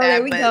about that.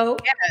 There we go.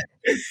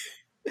 Yeah.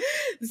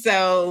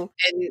 So,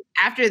 and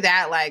after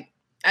that, like,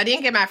 I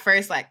didn't get my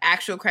first like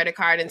actual credit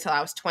card until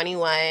I was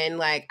 21.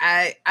 Like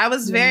I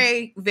was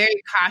very,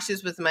 very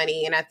cautious with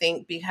money. And I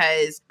think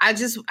because I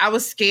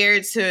was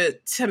scared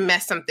to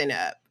mess something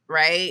up.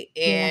 Right.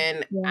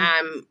 And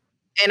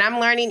I'm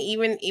learning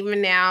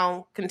even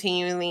now,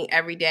 continually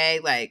every day,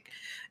 like,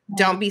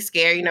 don't be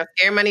scared.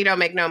 Scared money don't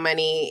make no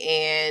money.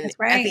 And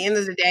at the end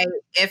of the day,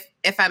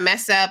 if I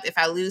mess up, if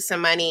I lose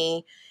some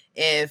money,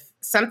 if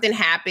something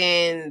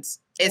happens,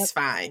 it's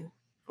fine.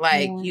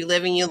 Like you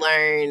live and you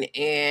learn,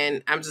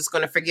 and I'm just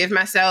going to forgive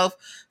myself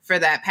for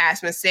that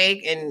past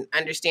mistake and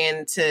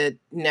understand to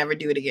never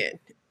do it again.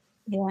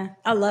 Yeah,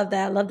 I love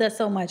that. I love that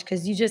so much,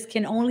 because you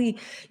can only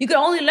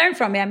learn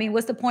from it. I mean,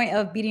 what's the point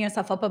of beating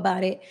yourself up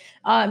about it?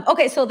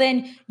 Okay, so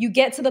then you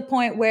get to the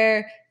point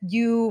where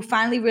you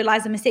finally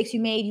realize the mistakes you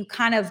made. You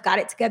kind of got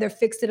it together,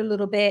 fixed it a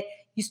little bit.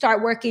 You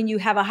start working. You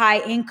have a high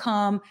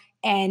income,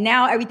 and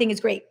now everything is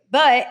great.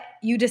 But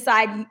you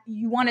decide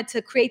you wanted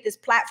to create this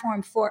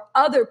platform for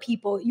other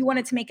people. You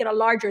wanted to make it a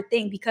larger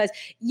thing because,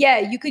 yeah,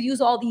 you could use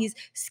all these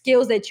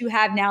skills that you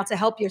have now to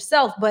help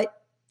yourself, but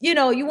you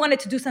know, you wanted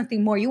to do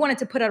something more. You wanted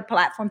to put a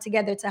platform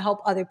together to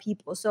help other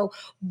people. So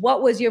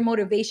what was your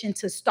motivation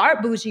to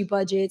start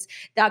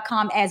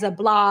bougiebudgets.com as a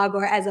blog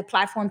or as a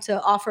platform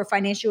to offer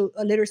financial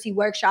literacy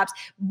workshops?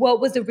 What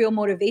was the real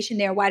motivation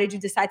there? Why did you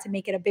decide to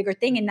make it a bigger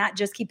thing and not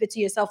just keep it to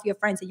yourself, your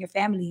friends, and your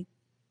family?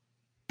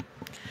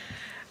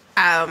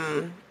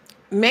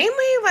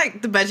 Mainly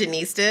like the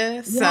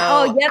Budgetnista. So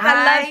oh yes,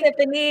 I love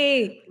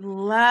Tiffany.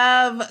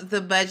 Love the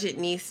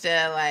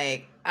Budgetnista.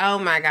 Like, oh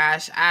my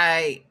gosh.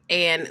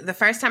 And the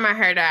first time I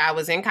heard her, I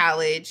was in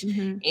college,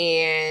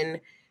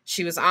 and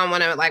she was on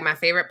one of like my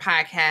favorite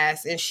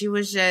podcasts, and she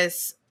was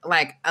just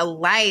like a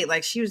light.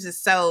 Like, she was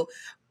just so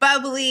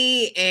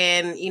bubbly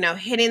and, you know,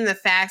 hitting the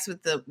facts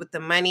with the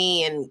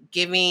money and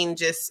giving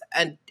just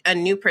a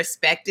new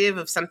perspective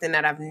of something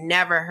that I've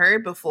never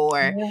heard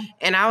before. Yeah.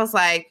 And I was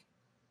like,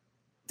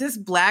 this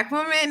Black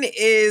woman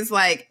is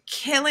like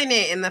killing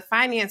it in the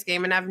finance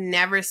game, and I've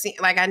never seen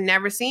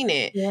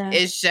it. Yeah.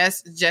 It's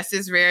just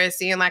as rare as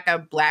seeing like a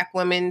Black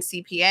woman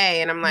CPA,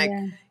 and I'm like,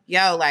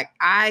 yo, like,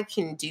 I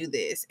can do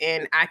this,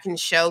 and I can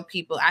show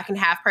people, I can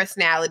have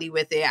personality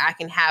with it, I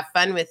can have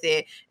fun with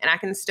it, and I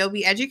can still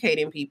be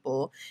educating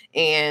people.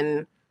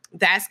 And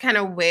that's kind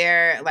of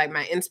where like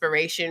my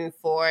inspiration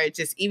for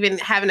just even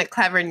having a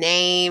clever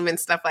name and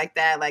stuff like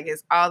that, like,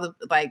 is all the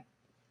like,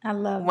 I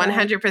love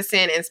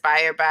 100%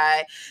 inspired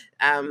by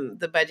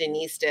the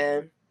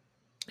Budgetnista.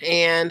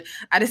 And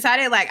I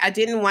decided like I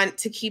didn't want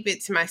to keep it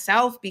to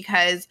myself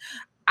because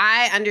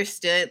I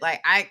understood,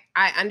 like, I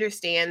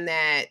understand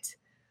that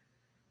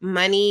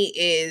money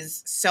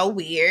is so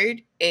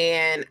weird,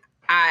 and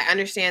I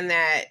understand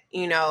that,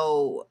 you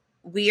know,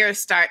 we're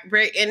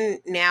in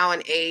now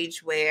an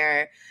age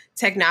where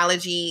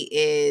technology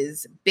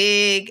is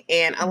big,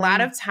 and a lot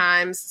of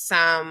times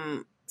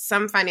some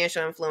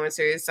financial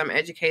influencers, some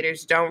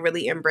educators don't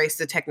really embrace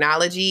the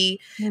technology.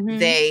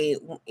 They,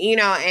 you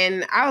know,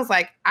 and I was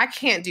like, I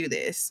can't do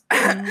this.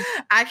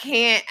 I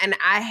can't. And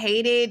I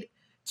hated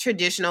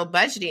traditional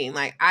budgeting.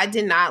 Like, I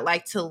did not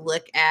like to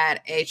look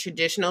at a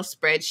traditional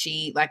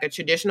spreadsheet, like a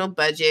traditional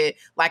budget,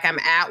 like I'm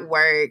at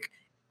work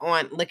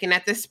on looking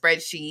at the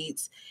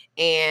spreadsheets.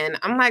 And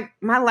I'm like,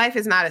 my life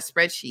is not a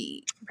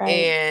spreadsheet.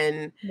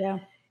 Right.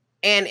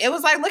 And it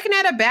was like looking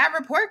at a bad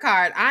report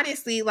card.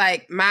 Honestly,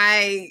 like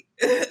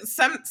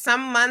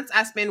some months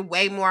I spend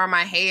way more on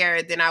my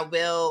hair than I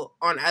will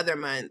on other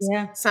months.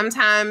 Yeah.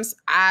 Sometimes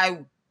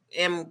I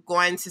am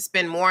going to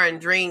spend more on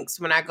drinks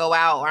when I go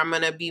out, or I'm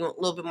going to be a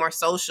little bit more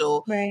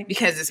social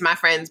because it's my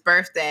friend's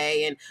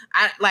birthday. And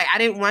I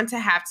didn't want to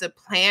have to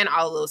plan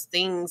all those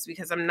things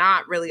because I'm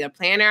not really a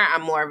planner.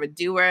 I'm more of a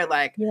doer.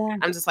 Like,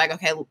 I'm just like,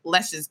 okay,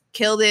 let's just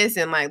kill this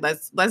and like,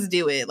 let's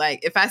do it.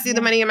 Like, if I see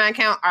the money in my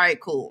account, all right,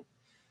 cool.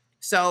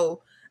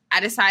 So I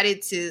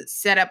decided to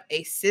set up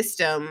a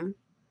system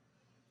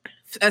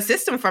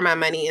for my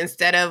money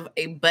instead of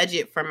a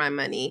budget for my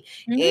money.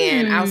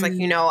 And I was like,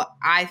 you know,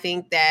 I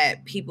think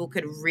that people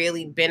could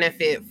really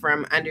benefit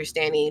from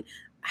understanding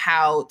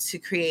how to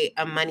create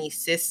a money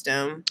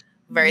system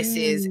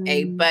versus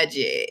a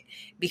budget,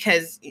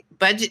 because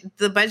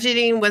the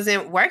budgeting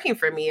wasn't working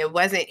for me. It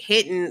wasn't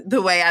hitting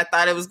the way I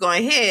thought it was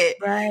going to hit.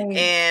 Right.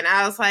 And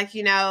I was like,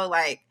 you know,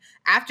 like,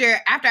 after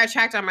I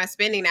tracked on my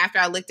spending, after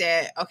I looked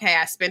at, okay,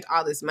 I spent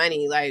all this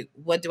money, like,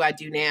 what do I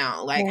do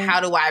now? Like, how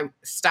do I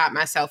stop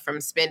myself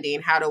from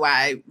spending? How do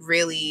I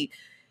really,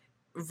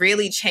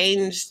 really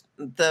change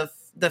the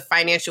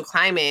financial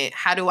climate?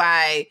 How do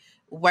I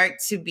work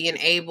to being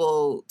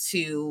able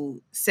to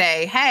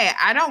say, hey,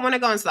 I don't want to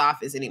go into the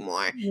office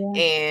anymore.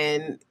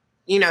 And,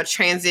 you know,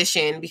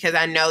 transition, because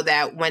I know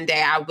that one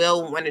day I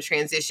will want to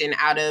transition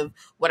out of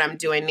what I'm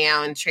doing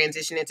now and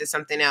transition into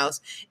something else.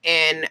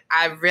 And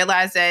I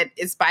realized that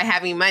it's by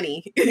having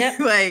money.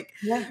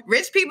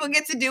 Rich people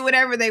get to do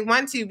whatever they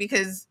want to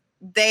because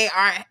they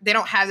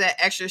don't have that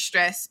extra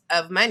stress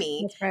of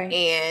money. That's right.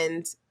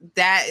 And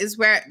that's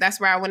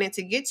where I wanted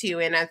to get to.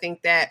 And I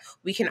think that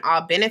we can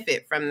all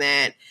benefit from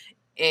that.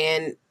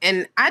 And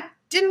I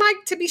didn't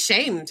like to be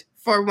shamed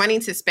for wanting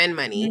to spend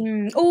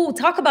money. Oh,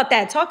 talk about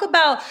that. Talk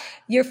about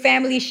your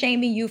family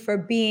shaming you for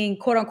being,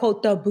 quote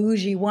unquote, the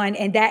bougie one.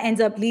 And that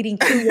ends up leading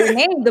to your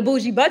name, the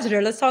Bougie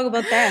Budgeter. Let's talk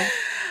about that.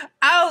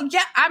 Oh,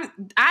 yeah.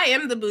 I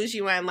am the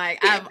bougie one.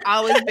 Like, I've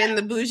always been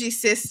the bougie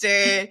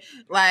sister.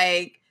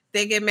 Like,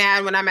 they get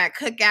mad when I'm at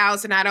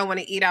cookouts and I don't want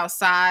to eat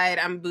outside.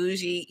 I'm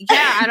bougie.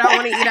 Yeah, I don't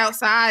want to eat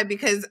outside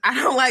because I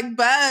don't like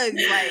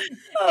bugs. Like,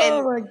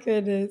 oh my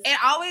goodness. It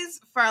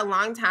always, for a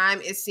long time,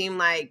 it seemed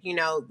like, you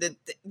know,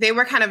 they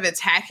were kind of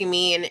attacking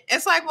me. And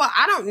it's like, well,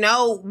 I don't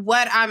know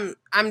what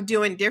I'm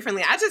doing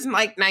differently. I just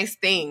like nice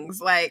things.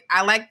 Like,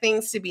 I like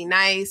things to be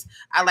nice.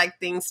 I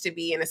like things to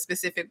be in a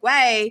specific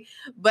way.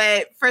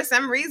 But for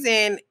some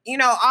reason, you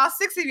know, all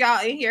 6 of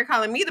y'all in here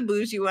calling me the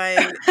bougie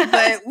one.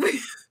 But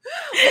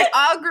We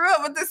all grew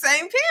up with the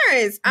same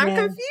parents. I'm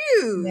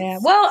confused. Yeah.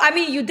 Well, I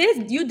mean, you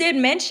did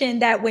mention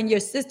that when your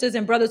sisters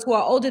and brothers who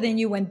are older than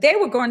you, when they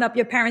were growing up,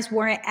 your parents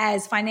weren't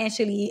as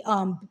financially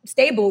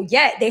stable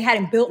yet. They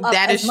hadn't built up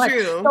as much.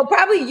 True. So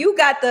probably you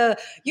got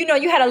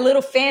you had a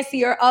little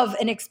fancier of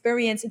an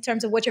experience in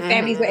terms of what your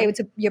families were able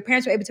to, your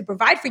parents were able to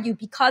provide for you,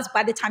 because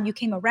by the time you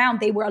came around,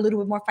 they were a little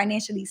bit more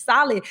financially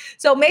solid.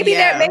 So maybe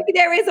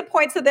there is a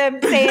point to them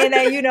saying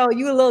that, you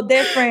a little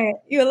different.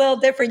 You're a little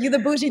different. You the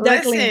bougie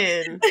duckling.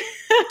 Listen,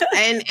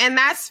 and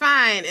that's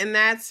fine. And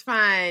that's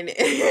fine.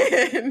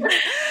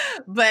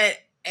 But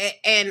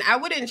I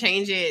wouldn't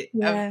change it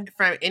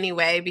from any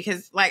way,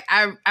 because like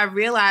I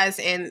realize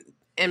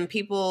and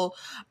people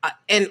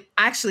and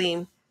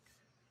actually,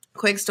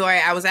 quick story,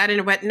 I was at a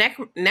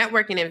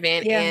networking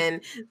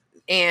event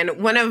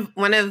and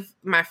one of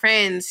my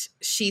friends,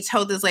 she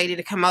told this lady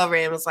to come over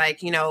and was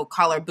like,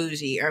 call her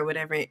bougie or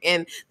whatever.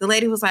 And the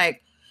lady was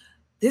like,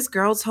 this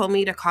girl told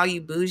me to call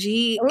you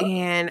bougie. Ooh.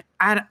 And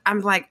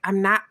I'm like,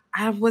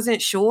 I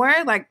wasn't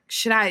sure. Like,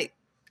 should I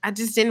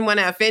just didn't want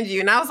to offend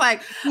you. And I was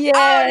like, oh no,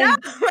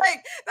 like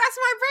that's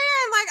my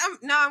brand.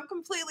 Like, I'm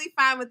completely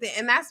fine with it.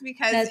 And that's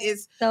because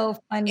it's so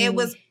funny.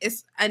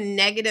 It's a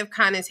negative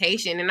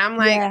connotation. And I'm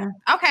like,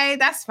 okay,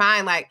 that's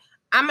fine. Like,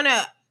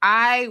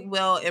 I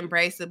will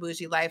embrace the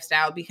bougie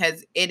lifestyle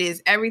because it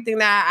is everything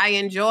that I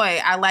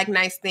enjoy. I like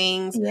nice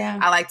things. Yeah.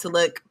 I like to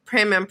look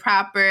prim and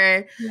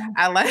proper. Yeah.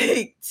 I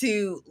like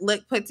to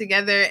look put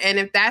together. And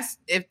if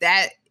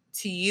that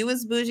to you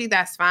is bougie,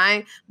 that's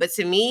fine. But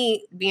to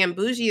me, being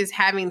bougie is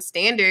having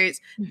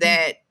standards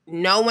that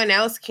no one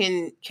else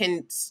can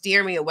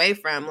steer me away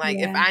from. Like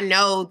if I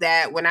know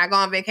that when I go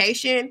on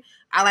vacation,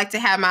 I like to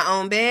have my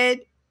own bed,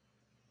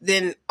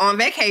 then on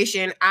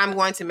vacation, I'm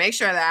going to make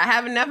sure that I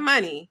have enough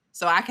money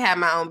so I can have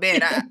my own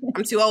bed.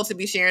 I'm too old to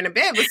be sharing a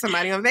bed with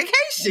somebody on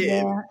vacation.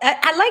 Yeah.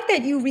 I like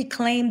that you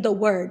reclaimed the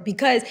word,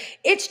 because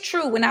it's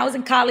true. When I was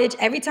in college,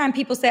 every time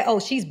people said, oh,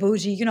 she's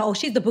bougie, oh,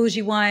 she's the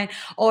bougie one,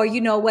 or,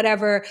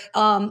 whatever,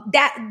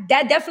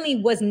 that definitely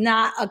was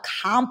not a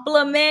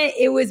compliment.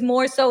 It was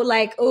more so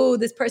like, oh,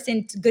 this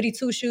person goody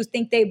two shoes,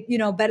 think they,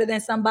 better than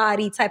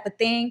somebody type of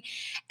thing.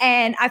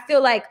 And I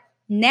feel like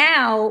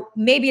now,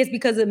 maybe it's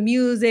because of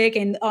music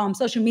and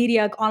social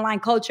media,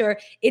 online culture,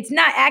 it's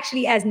not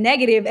actually as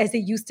negative as it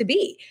used to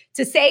be.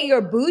 To say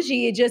you're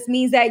bougie, it just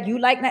means that you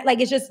like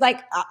it's just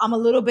like, I'm a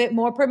little bit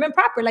more prim and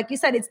proper. Like you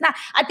said, it's not,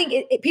 I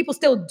think people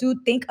still do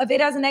think of it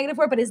as a negative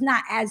word, but it's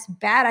not as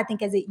bad, I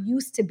think, as it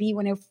used to be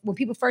when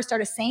people first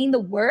started saying the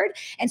word.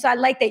 And so I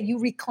like that you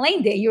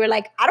reclaimed it. You were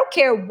like, I don't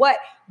care what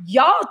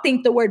y'all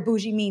think the word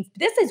bougie means.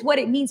 This is what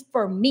it means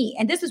for me.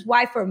 And this is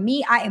why, for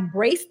me, I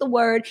embrace the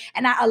word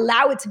and I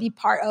allow it to be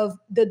part of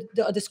the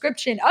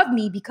description of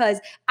me,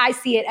 because I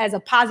see it as a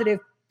positive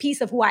piece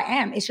of who I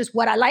am. It's just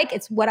what I like.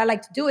 It's what I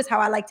like to do. It's how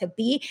I like to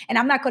be. And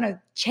I'm not going to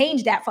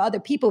change that for other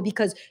people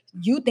because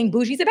you think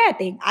bougie is a bad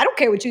thing. I don't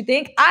care what you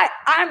think.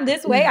 I'm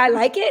this way. I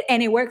like it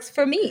and it works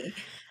for me.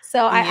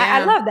 So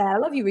I love that. I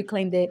love you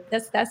reclaimed it.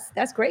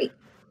 That's great.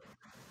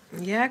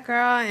 Yeah,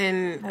 girl,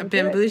 and I've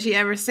been bougie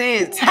ever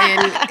since.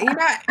 And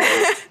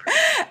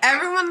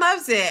everyone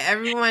loves it.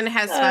 Everyone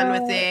has fun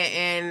with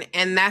it,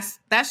 and that's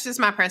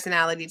just my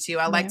personality too.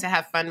 I like to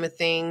have fun with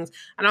things.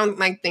 I don't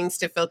like things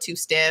to feel too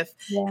stiff,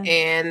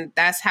 and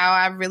that's how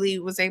I really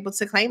was able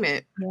to claim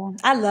it. Yeah,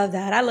 I love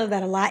that. I love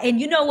that a lot. And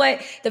you know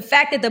what? The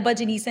fact that the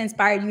Budgetnista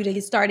inspired you to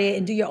get started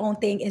and do your own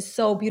thing is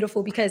so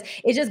beautiful, because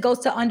it just goes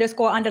to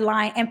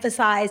underline,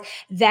 emphasize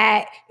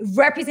that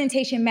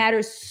representation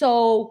matters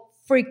so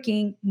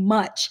freaking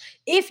much.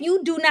 If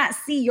you do not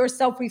see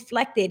yourself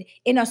reflected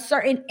in a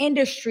certain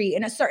industry,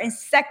 in a certain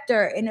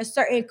sector, in a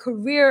certain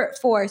career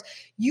force,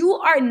 you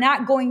are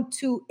not going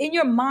to, in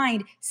your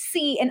mind,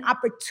 see an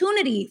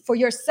opportunity for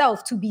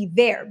yourself to be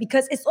there,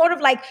 because it's sort of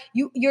like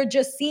you're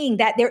just seeing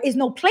that there is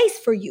no place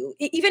for you.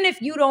 Even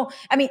if you don't,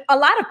 I mean, a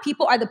lot of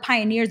people are the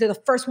pioneers. They're the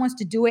first ones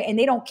to do it, and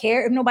they don't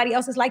care if nobody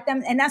else is like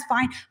them, and that's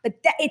fine. But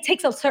it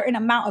takes a certain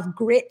amount of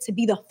grit to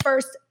be the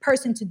first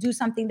person to do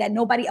something that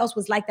nobody else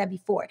was like that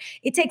before.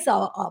 It takes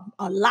a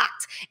lot.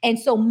 And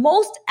so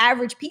most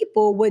average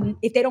people would,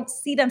 if they don't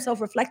see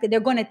themselves reflected, they're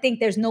going to think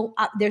there's no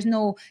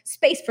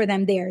space for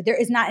them there. There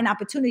is not an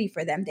opportunity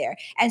for them there.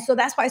 And so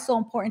that's why it's so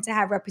important to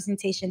have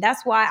representation.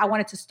 That's why I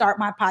wanted to start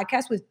my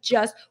podcast with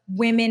just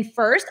women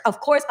first. Of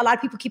course, a lot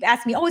of people keep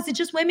asking me, oh, is it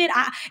just women?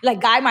 My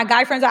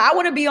guy friends are, I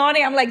want to be on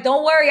it. I'm like,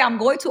 don't worry, I'm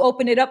going to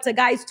open it up to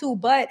guys too.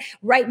 But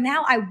right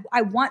now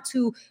I want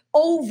to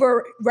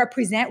over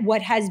represent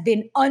what has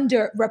been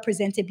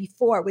underrepresented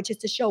before, which is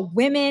to show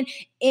women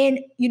in,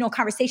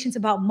 conversations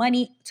about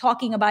money,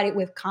 talking about it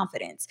with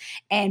confidence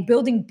and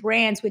building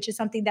brands, which is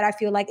something that I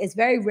feel like is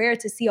very rare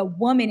to see a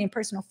woman in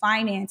personal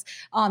finance,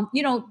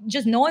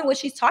 just knowing what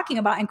she's talking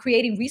about and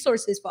creating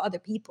resources for other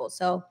people.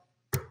 So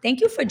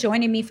thank you for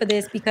joining me for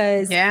this,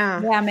 because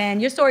man,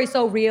 your story is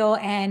so real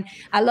and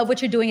I love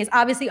what you're doing. It's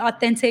obviously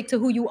authentic to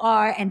who you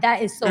are, and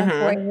that is so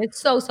important.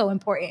 It's so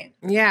important.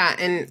 Yeah,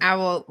 and I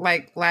will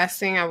last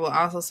thing I will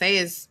also say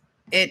is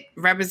it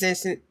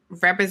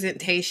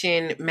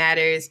representation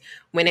matters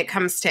when it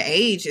comes to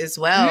age as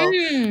well.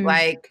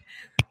 Like,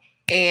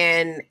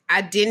 and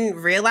I didn't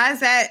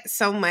realize that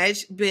so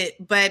much,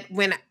 but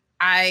when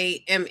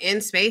I am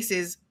in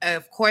spaces,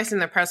 of course, in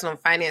the personal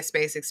finance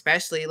space,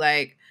 especially,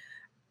 like,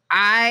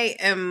 I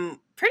am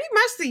pretty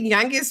much the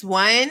youngest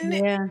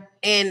one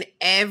in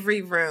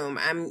every room.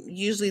 I'm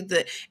usually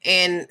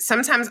and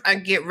sometimes I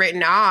get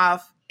written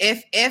off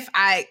if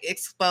I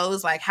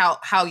expose like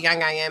how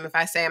young I am. If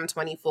I say I'm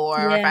 24,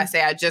 or if I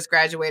say I just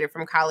graduated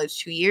from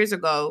college 2 years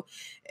ago,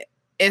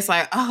 it's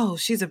like, oh,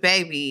 she's a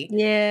baby.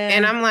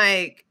 And I'm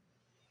like,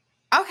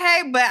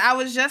 okay, but I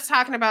was just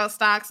talking about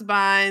stocks,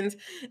 bonds,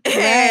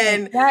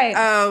 and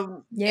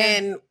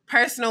and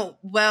personal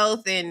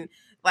wealth, and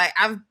like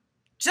I've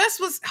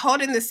just was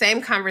holding the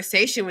same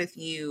conversation with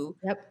you.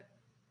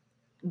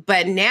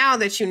 But now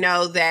that you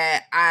know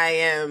that I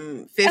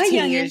am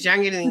 15 years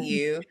younger than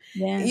you,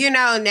 you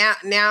know,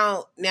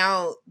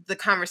 now the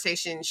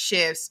conversation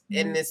shifts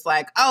and it's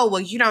like, oh, well,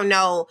 you don't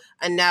know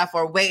enough,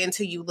 or wait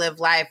until you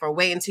live life, or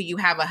wait until you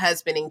have a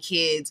husband and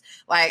kids.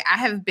 Like I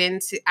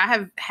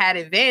have had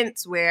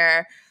events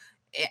where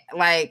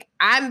like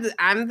I'm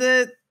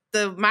the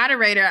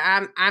moderator,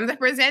 I'm the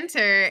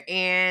presenter,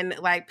 and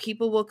like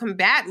people will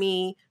combat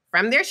me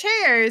from their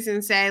chairs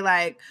and say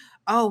like,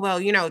 oh, well,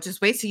 you know,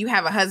 just wait till you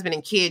have a husband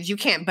and kids. You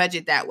can't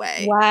budget that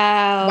way.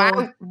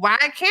 Wow. Why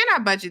can't I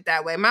budget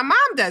that way? My mom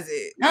does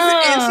it.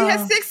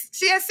 And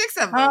she has six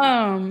of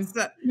them.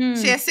 So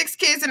she has 6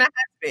 kids and a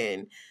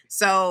husband.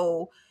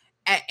 So,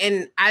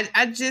 and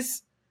I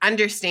just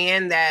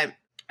understand that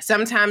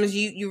sometimes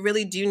you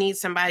really do need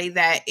somebody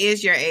that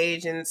is your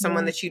age, and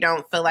someone that you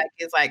don't feel like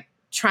is like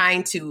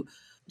trying to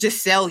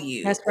just sell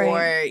you,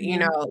 or you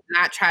know,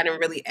 not trying to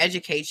really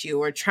educate you,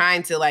 or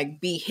trying to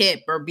like be hip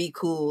or be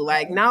cool.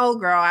 Like, no,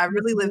 girl, I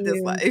really live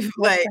this life.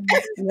 Like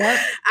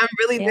I'm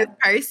really this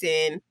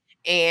person.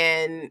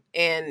 And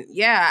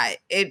yeah,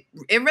 it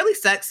really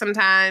sucks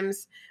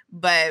sometimes,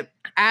 but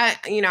I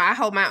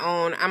hold my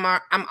own.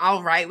 I'm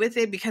all right with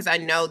it, because I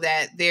know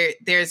that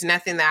there's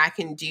nothing that I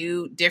can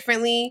do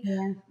differently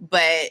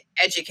but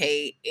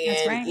educate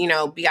and you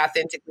know, be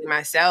authentically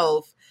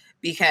myself.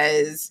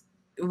 Because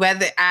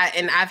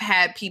I've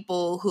had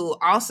people who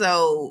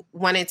also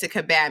wanted to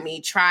combat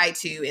me, try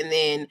to, and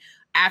then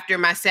after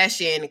my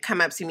session come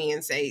up to me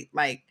and say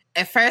like,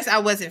 at first I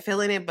wasn't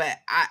feeling it, but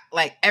I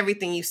like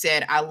everything you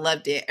said. I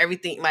loved it.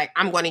 Everything, like,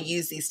 I'm going to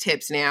use these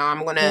tips now.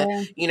 I'm going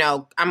to, you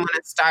know, I'm going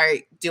to start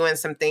doing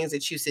some things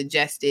that you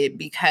suggested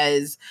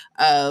because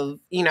of,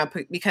 you know,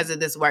 because of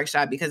this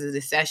workshop, because of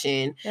this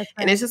session.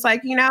 And it's just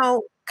like, you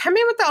know, come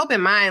in with the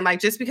open mind.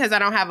 Like, just because I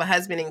don't have a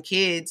husband and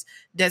kids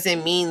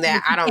doesn't mean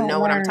that I don't know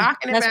what I'm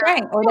talking about. That's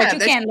right. Or that you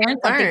can't learn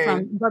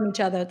something from each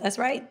other. That's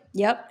right.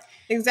 Yep.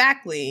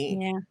 Exactly.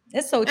 Yeah.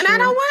 It's so true. And I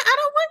don't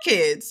want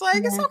kids.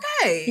 Like, it's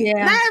okay.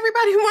 Yeah. Not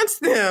everybody wants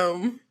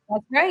them.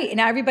 That's right. And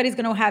not everybody's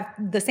going to have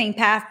the same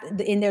path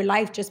in their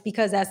life just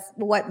because that's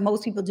what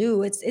most people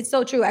do. It's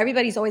so true.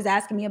 Everybody's always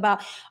asking me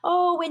about,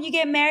 oh, when you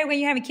get married, when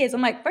you're having kids.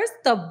 I'm like, first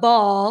of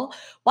all,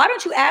 why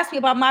don't you ask me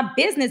about my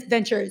business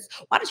ventures?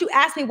 Why don't you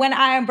ask me when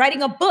I am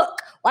writing a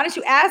book? Why don't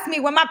you ask me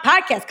when my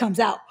podcast comes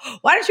out?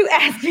 Why don't you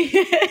ask me?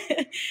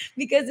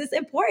 Because it's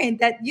important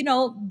that, you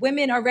know,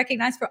 women are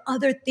recognized for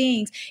other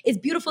things. It's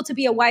beautiful to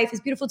be a wife. It's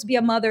beautiful to be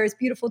a mother. It's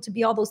beautiful to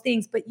be all those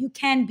things. But you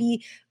can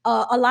be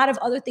a lot of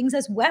other things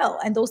as well.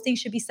 And those things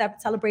should be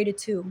celebrated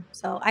too.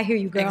 So I hear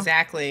you, girl.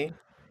 Exactly.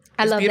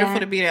 I love beautiful that.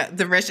 to be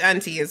the rich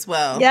auntie as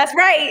well. That's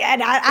right.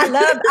 And I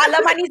love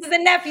my nieces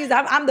and nephews.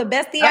 I'm the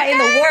best tia in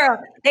the world.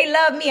 They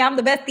love me. I'm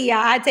the best tia.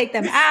 I take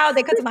them out.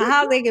 They come to my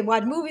house. They can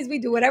watch movies. We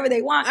do whatever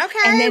they want. Okay.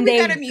 And then we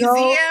go to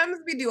museums.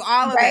 We do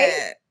all of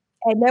that.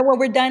 And then when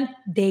we're done,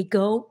 they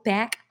go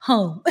back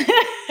home. Okay.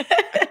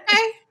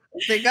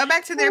 They go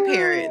back to their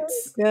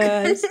parents.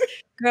 Gosh.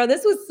 Girl,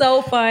 this was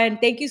so fun.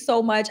 Thank you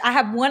so much. I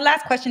have one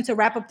last question to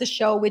wrap up the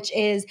show, which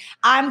is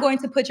I'm going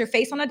to put your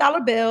face on a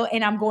dollar bill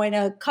and I'm going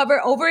to cover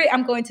over it.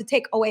 I'm going to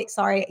take,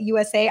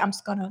 USA. I'm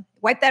just going to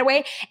wipe that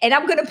away. And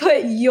I'm going to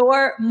put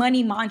your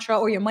money mantra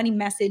or your money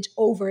message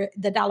over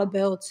the dollar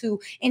bill to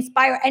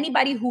inspire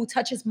anybody who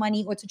touches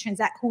money or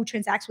who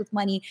transacts with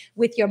money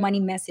with your money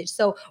message.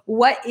 So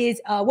what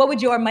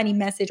would your money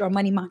message or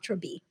money mantra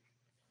be?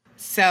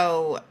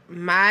 So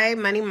my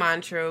money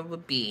mantra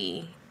would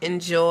be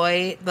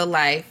enjoy the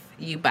life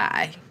you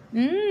buy.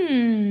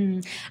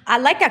 I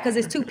like that because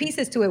there's 2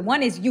 pieces to it.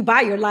 One is you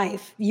buy your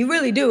life. You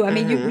really do. I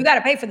mean, you got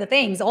to pay for the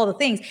things, all the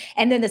things.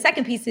 And then the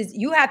second piece is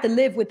you have to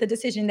live with the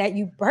decision that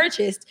you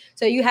purchased.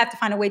 So you have to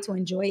find a way to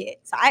enjoy it.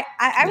 So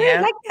I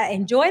really like that.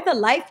 Enjoy the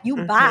life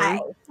you buy.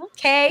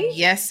 Okay.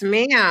 Yes,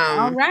 ma'am.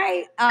 All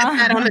right. Put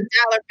that on a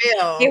dollar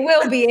bill.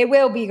 It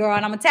will be, girl.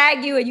 And I'm gonna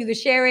tag you and you can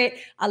share it.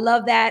 I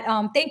love that.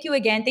 Thank you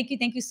again. Thank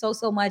you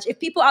so much. If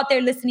people out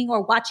there listening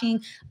or watching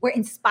were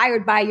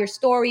inspired by your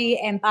story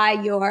and by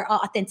your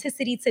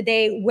authenticity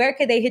today, where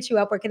could they hit you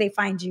up? Where could they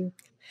find you?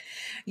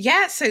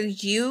 Yeah, so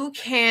you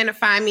can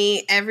find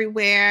me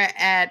everywhere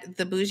at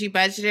The Bougie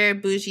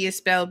Budgeter. Bougie is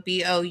spelled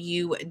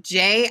Boujie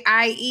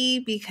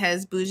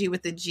because bougie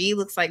with a G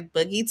looks like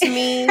boogie to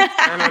me.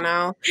 I don't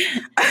know.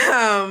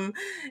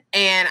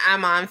 And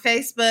I'm on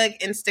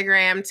Facebook,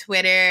 Instagram,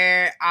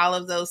 Twitter, all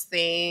of those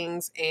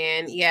things.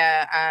 And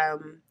yeah,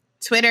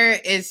 Twitter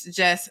is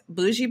just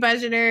Bougie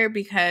Budgeter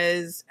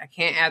because I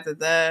can't add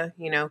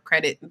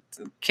credit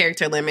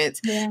character limits.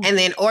 Yeah. And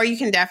then, or you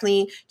can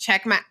definitely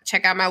check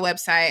out my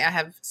website. I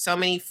have so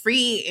many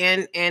free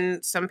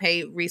and some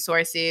paid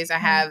resources. I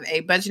have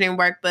a budgeting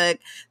workbook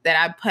that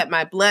I put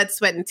my blood,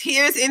 sweat, and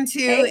tears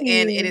into,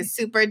 and it is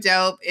super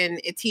dope.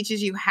 And it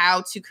teaches you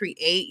how to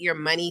create your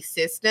money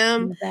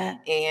system.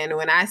 And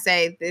when I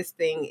say this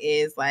thing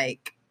is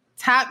like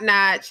top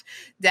notch,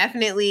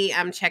 definitely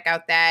check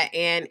out that.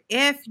 And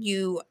if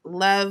you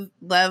love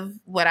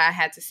what I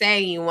had to say,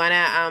 you want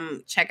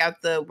to check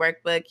out the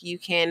workbook, you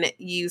can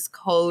use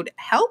code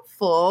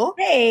HELPFUL.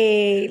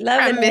 Hey,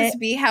 love it. Miss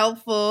Be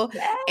Helpful.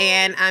 Yeah.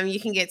 And you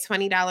can get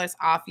 $20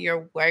 off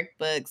your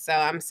workbook. So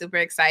I'm super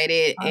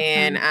excited. Awesome.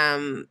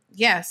 And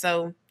yeah,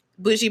 so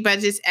Bougie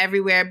Budgets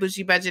everywhere,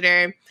 Bougie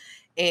Budgeter.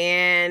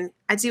 And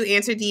I do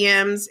answer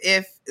DMs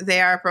if they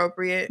are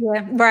appropriate.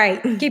 Yeah,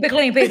 right. Keep it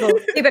clean, people.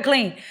 Keep it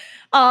clean.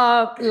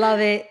 Love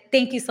it.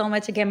 Thank you so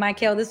much again,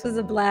 Michael. This was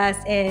a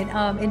blast,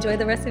 and enjoy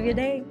the rest of your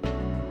day.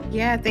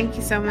 Yeah, thank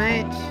you so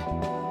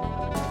much.